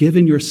has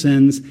forgiven your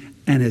sins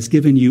and has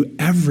given you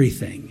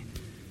everything.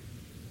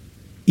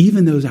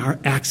 Even those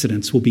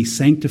accidents will be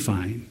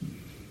sanctifying.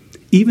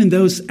 Even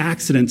those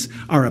accidents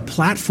are a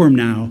platform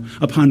now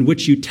upon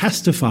which you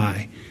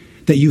testify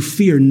that you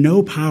fear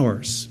no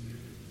powers,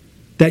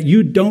 that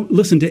you don't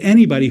listen to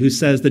anybody who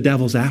says the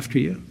devil's after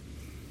you.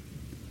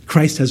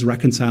 Christ has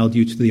reconciled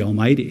you to the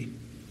Almighty.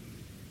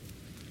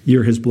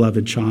 You're his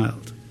beloved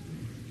child.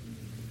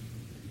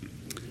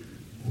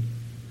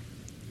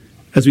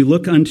 As we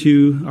look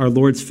unto our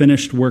Lord's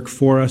finished work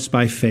for us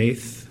by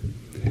faith,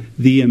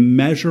 the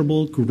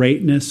immeasurable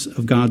greatness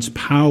of God's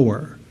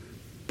power,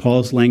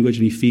 Paul's language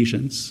in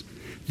Ephesians,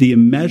 the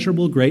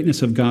immeasurable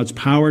greatness of God's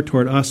power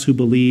toward us who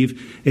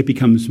believe, it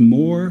becomes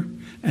more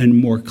and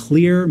more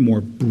clear,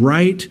 more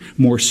bright,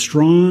 more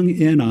strong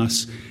in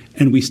us,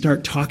 and we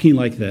start talking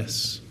like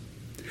this.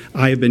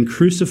 I have been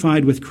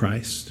crucified with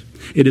Christ.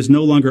 It is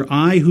no longer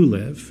I who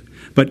live,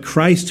 but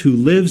Christ who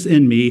lives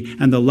in me,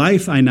 and the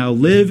life I now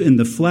live in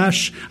the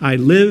flesh, I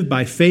live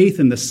by faith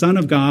in the Son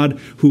of God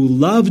who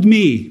loved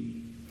me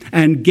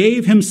and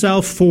gave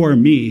himself for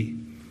me.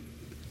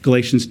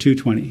 Galatians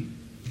 2:20.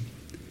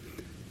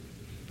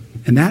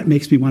 And that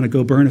makes me want to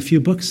go burn a few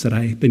books that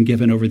I've been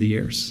given over the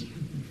years.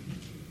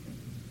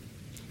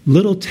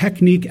 Little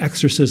technique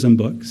exorcism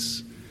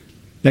books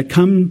that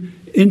come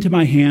into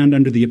my hand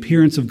under the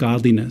appearance of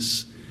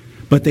godliness,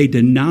 but they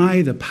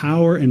deny the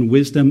power and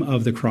wisdom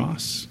of the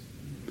cross,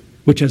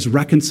 which has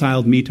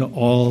reconciled me to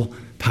all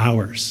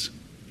powers.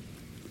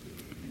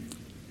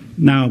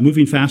 Now,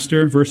 moving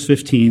faster, verse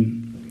 15.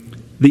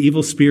 The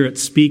evil spirit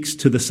speaks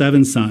to the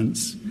 7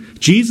 sons.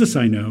 Jesus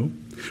I know,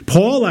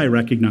 Paul I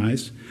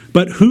recognize,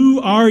 but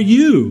who are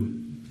you?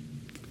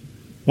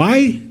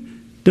 Why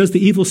does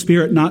the evil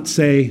spirit not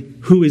say,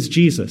 who is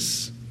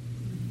Jesus?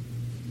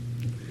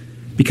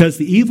 Because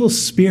the evil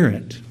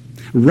spirit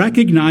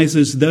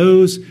recognizes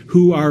those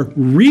who are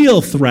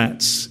real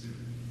threats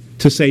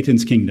to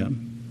Satan's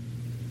kingdom.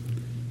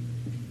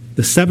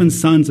 The 7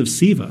 sons of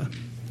Sceva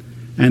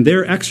and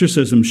their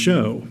exorcism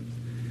show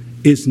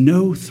is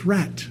no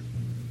threat.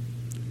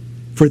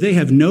 For they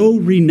have no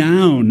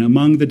renown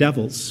among the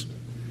devils,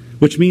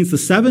 which means the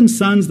seven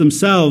sons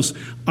themselves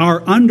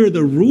are under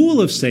the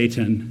rule of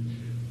Satan,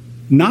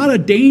 not a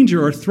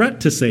danger or threat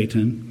to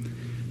Satan.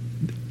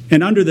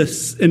 And under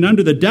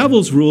the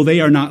devil's rule, they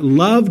are not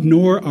loved,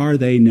 nor are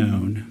they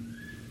known.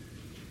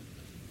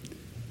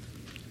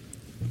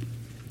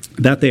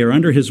 That they are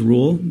under his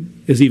rule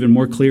is even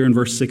more clear in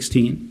verse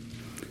 16.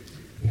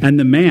 And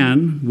the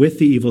man with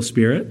the evil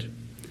spirit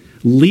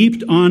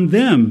leaped on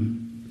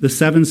them, the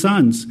seven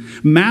sons,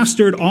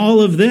 mastered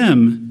all of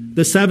them,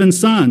 the seven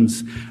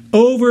sons,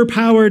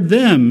 overpowered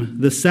them,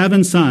 the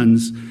seven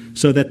sons,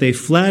 so that they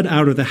fled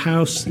out of the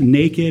house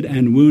naked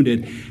and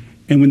wounded.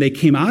 And when they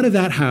came out of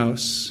that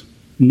house,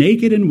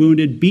 naked and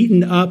wounded,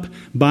 beaten up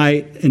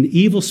by an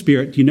evil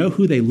spirit, do you know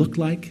who they looked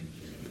like?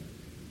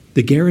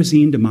 The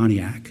Gerasene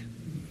demoniac,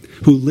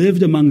 who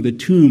lived among the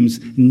tombs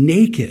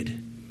naked,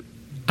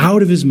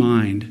 out of his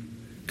mind,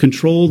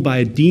 controlled by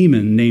a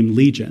demon named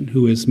Legion,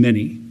 who is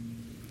many.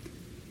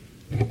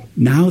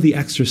 Now the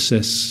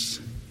exorcists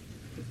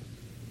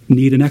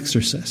need an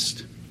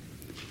exorcist.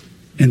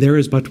 And there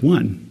is but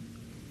one,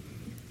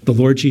 the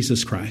Lord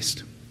Jesus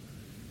Christ.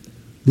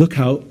 Look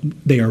how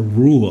they are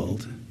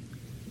ruled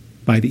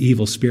by the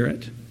evil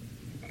spirit.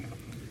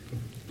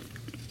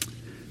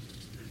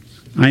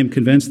 I am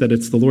convinced that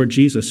it's the Lord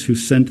Jesus who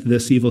sent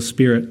this evil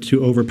spirit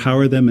to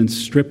overpower them and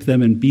strip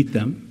them and beat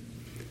them.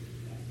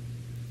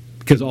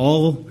 Because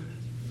all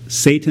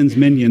Satan's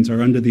minions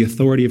are under the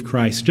authority of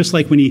Christ, just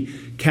like when he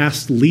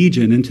cast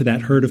Legion into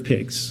that herd of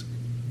pigs.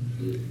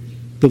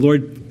 The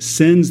Lord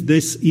sends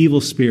this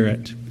evil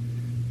spirit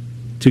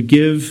to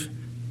give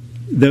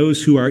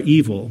those who are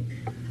evil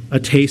a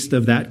taste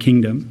of that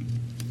kingdom.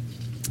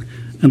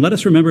 And let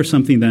us remember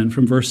something then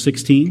from verse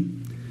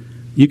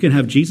 16. You can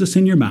have Jesus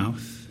in your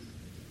mouth,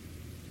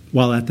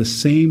 while at the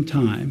same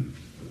time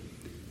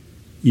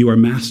you are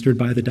mastered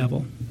by the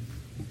devil.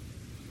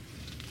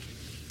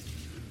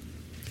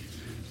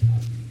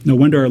 No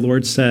wonder our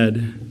Lord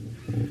said,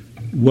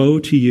 "Woe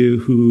to you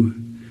who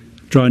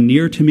draw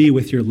near to me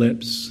with your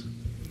lips,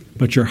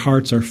 but your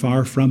hearts are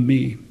far from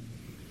me."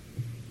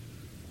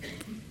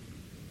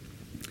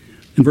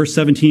 In verse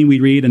 17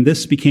 we read, "And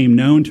this became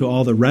known to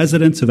all the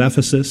residents of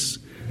Ephesus,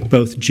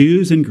 both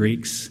Jews and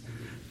Greeks,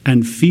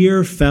 and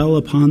fear fell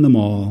upon them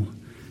all,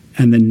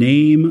 and the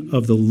name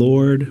of the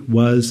Lord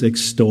was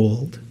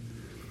extolled."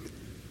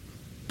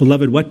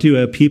 Beloved, what do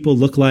a people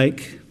look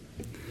like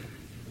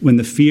when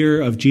the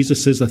fear of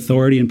Jesus'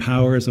 authority and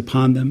power is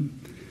upon them?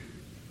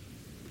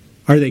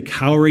 Are they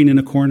cowering in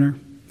a corner?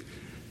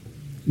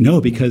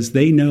 No, because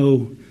they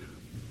know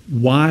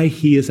why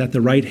he is at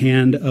the right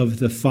hand of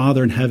the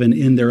Father in heaven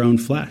in their own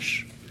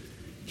flesh.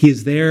 He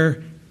is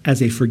there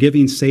as a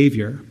forgiving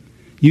Savior,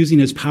 using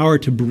his power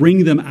to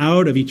bring them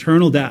out of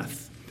eternal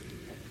death.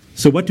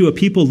 So what do a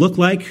people look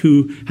like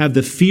who have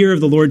the fear of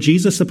the Lord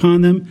Jesus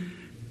upon them?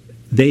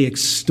 They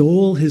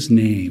extol his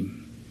name.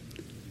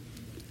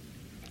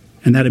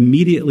 And that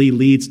immediately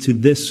leads to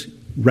this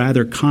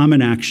rather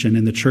common action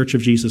in the Church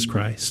of Jesus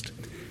Christ.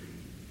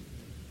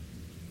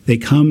 They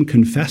come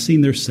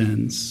confessing their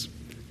sins,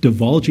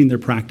 divulging their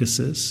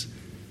practices,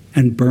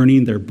 and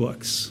burning their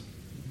books.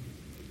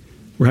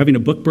 We're having a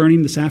book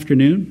burning this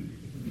afternoon.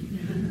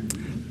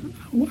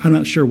 I'm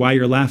not sure why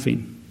you're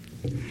laughing.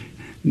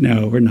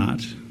 No, we're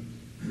not.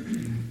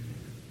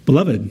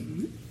 Beloved,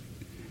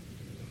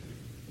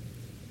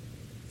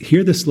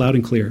 hear this loud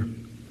and clear.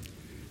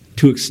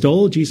 To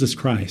extol Jesus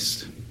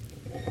Christ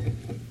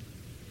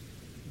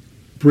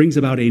brings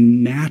about a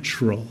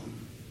natural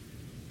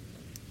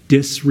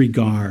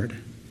disregard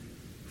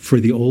for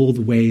the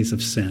old ways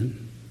of sin.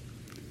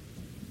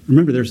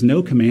 Remember, there's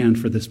no command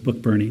for this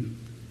book burning.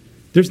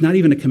 There's not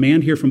even a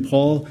command here from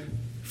Paul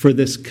for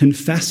this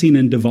confessing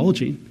and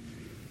divulging.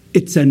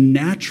 It's a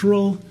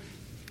natural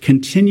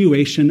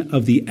continuation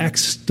of the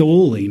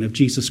extolling of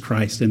Jesus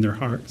Christ in their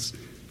hearts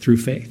through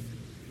faith.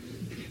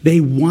 They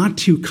want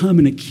to come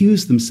and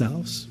accuse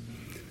themselves.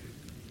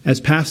 As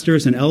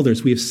pastors and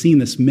elders, we have seen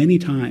this many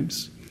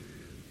times.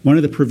 One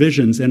of the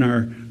provisions in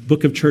our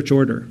book of church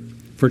order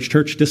for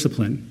church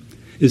discipline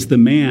is the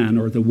man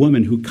or the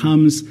woman who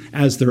comes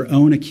as their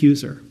own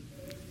accuser.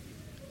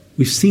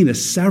 We've seen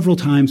this several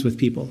times with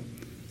people,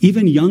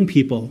 even young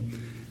people,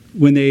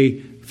 when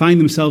they find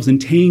themselves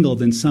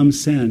entangled in some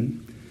sin,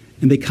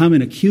 and they come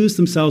and accuse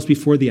themselves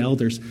before the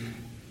elders.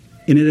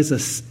 And it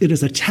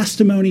is a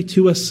testimony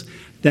to us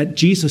that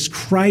Jesus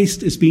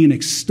Christ is being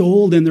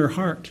extolled in their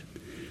heart.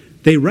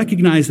 They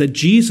recognize that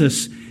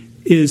Jesus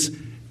is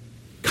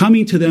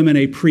coming to them in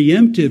a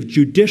preemptive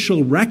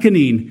judicial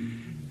reckoning,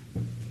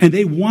 and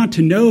they want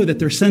to know that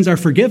their sins are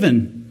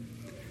forgiven.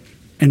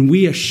 And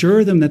we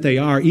assure them that they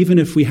are, even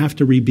if we have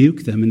to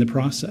rebuke them in the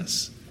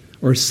process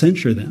or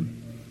censure them.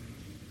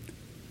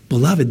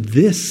 Beloved,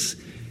 this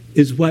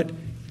is what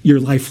your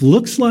life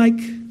looks like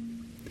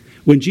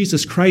when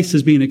Jesus Christ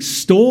is being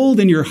extolled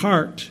in your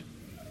heart.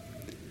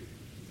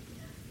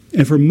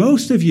 And for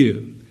most of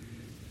you,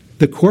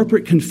 the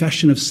corporate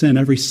confession of sin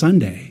every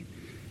Sunday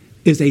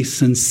is a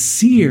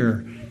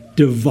sincere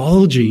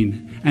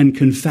divulging and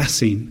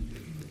confessing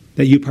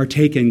that you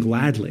partake in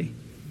gladly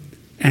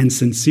and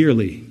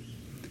sincerely,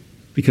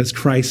 because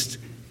Christ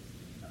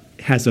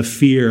has a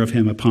fear of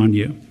him upon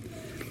you.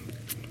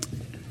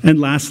 And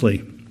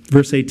lastly,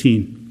 verse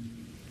 18.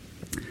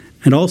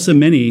 And also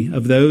many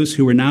of those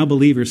who were now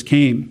believers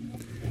came,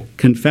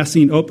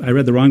 confessing... Oh, I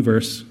read the wrong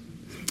verse.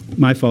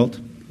 My fault.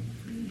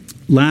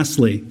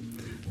 Lastly,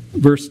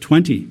 verse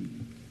 20.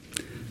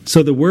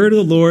 So the word of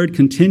the Lord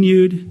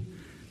continued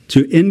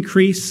to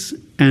increase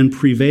and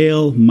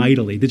prevail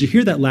mightily. Did you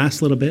hear that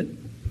last little bit?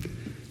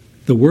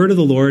 The word of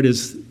the Lord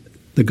is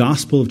the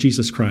gospel of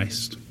Jesus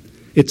Christ.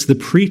 It's the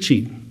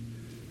preaching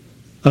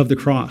of the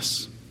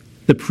cross,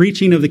 the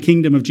preaching of the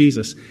kingdom of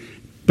Jesus.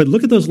 But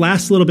look at those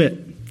last little bit.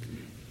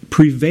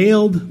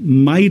 Prevailed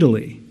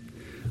mightily.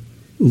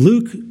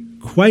 Luke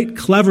quite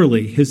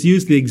cleverly has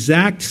used the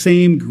exact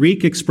same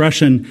Greek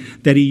expression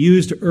that he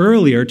used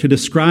earlier to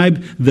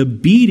describe the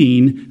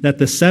beating that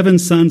the 7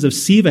 sons of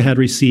Sceva had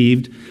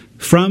received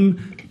from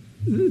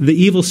the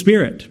evil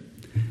spirit.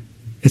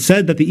 It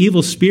said that the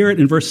evil spirit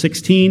in verse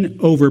 16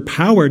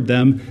 overpowered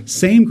them.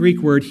 Same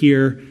Greek word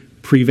here,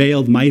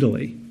 prevailed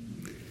mightily.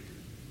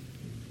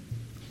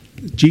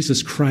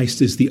 Jesus Christ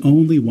is the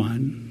only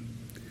one,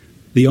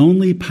 the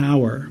only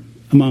power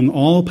among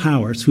all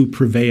powers who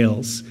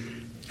prevails.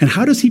 And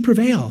how does he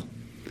prevail?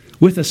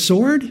 With a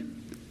sword?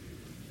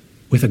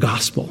 With a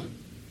gospel.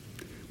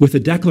 With a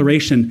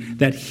declaration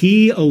that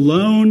he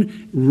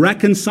alone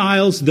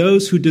reconciles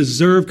those who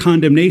deserve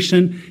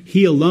condemnation.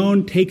 He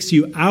alone takes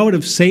you out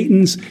of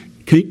Satan's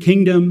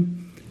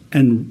kingdom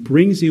and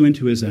brings you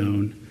into his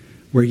own,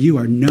 where you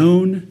are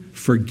known,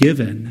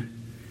 forgiven,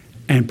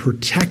 and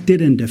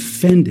protected and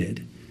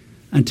defended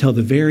until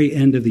the very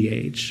end of the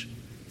age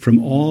from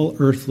all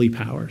earthly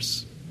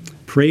powers.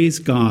 Praise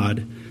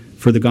God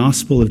for the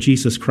gospel of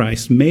Jesus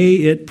Christ. May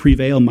it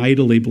prevail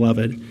mightily,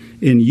 beloved,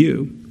 in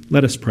you.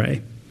 Let us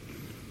pray.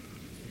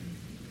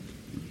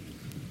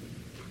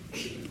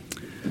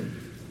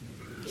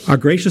 Our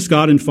gracious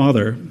God and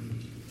Father,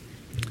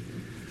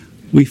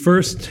 we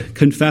first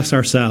confess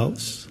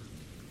ourselves.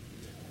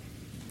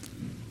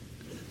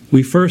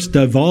 We first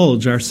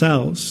divulge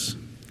ourselves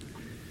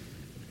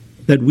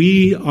that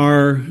we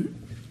are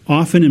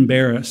often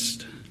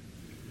embarrassed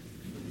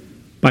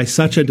by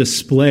such a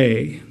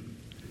display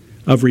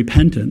of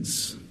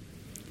repentance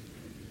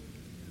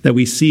that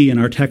we see in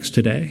our text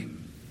today.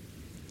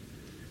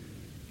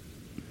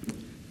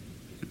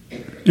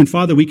 And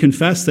Father, we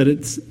confess that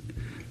it's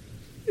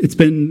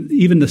been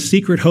even the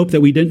secret hope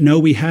that we didn't know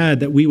we had,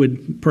 that we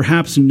would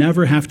perhaps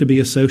never have to be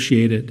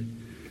associated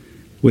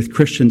with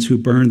Christians who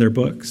burn their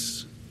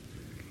books.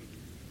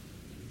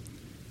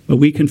 But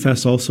we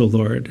confess also,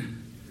 Lord,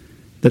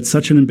 that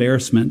such an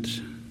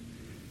embarrassment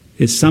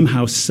is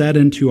somehow set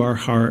into our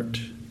heart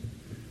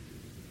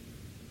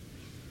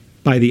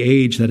by the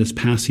age that is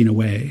passing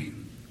away.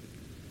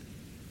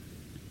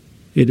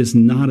 It is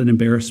not an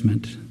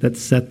embarrassment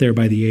that's set there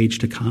by the age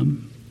to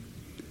come.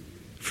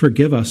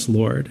 Forgive us,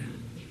 Lord.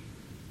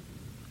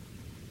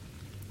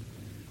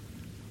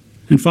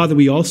 And Father,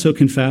 we also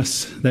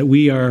confess that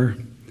we are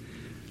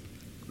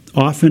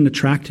often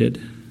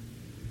attracted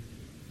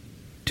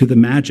to the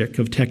magic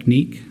of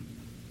technique,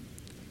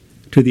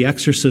 to the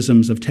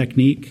exorcisms of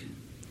technique.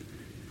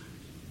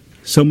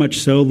 So much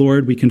so,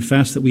 Lord, we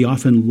confess that we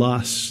often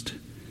lust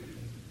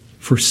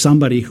for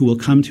somebody who will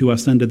come to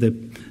us under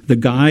the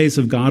guise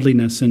of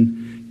godliness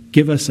and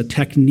give us a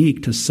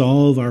technique to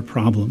solve our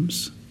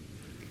problems.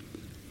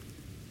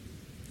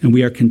 And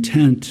we are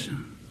content,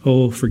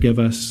 oh, forgive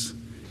us,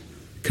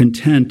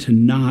 content to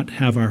not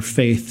have our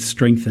faith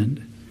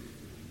strengthened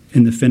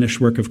in the finished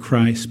work of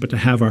Christ, but to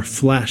have our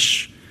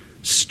flesh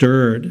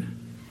stirred.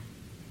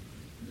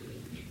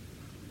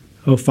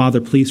 Oh,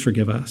 Father, please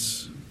forgive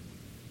us.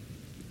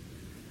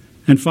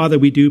 And Father,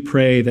 we do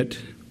pray that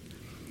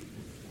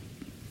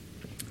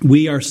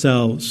we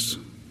ourselves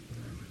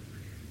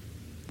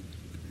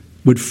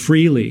would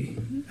freely,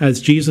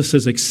 as Jesus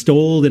is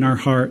extolled in our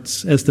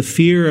hearts, as the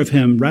fear of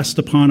him rests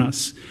upon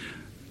us,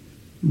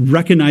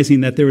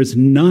 recognizing that there is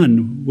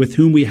none with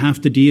whom we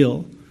have to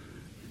deal,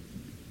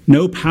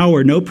 no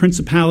power, no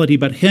principality,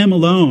 but him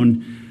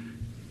alone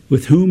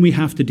with whom we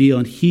have to deal,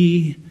 and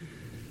he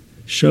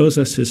shows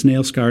us his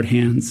nail-scarred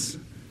hands.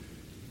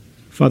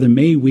 Father,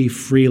 may we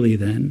freely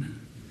then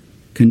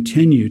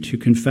continue to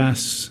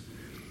confess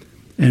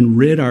and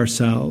rid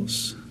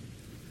ourselves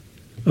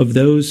of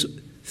those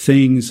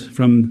things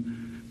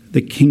from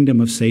the kingdom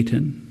of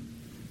Satan,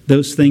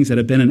 those things that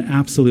have been an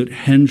absolute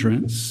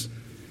hindrance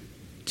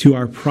to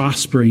our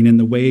prospering in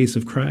the ways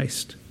of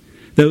Christ,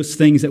 those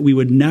things that we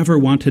would never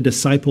want to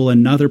disciple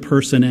another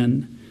person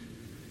in.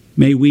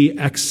 May we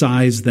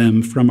excise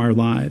them from our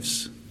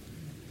lives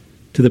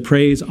to the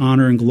praise,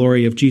 honor, and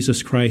glory of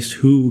Jesus Christ,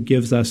 who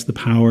gives us the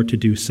power to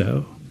do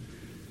so.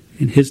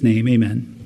 In his name, amen.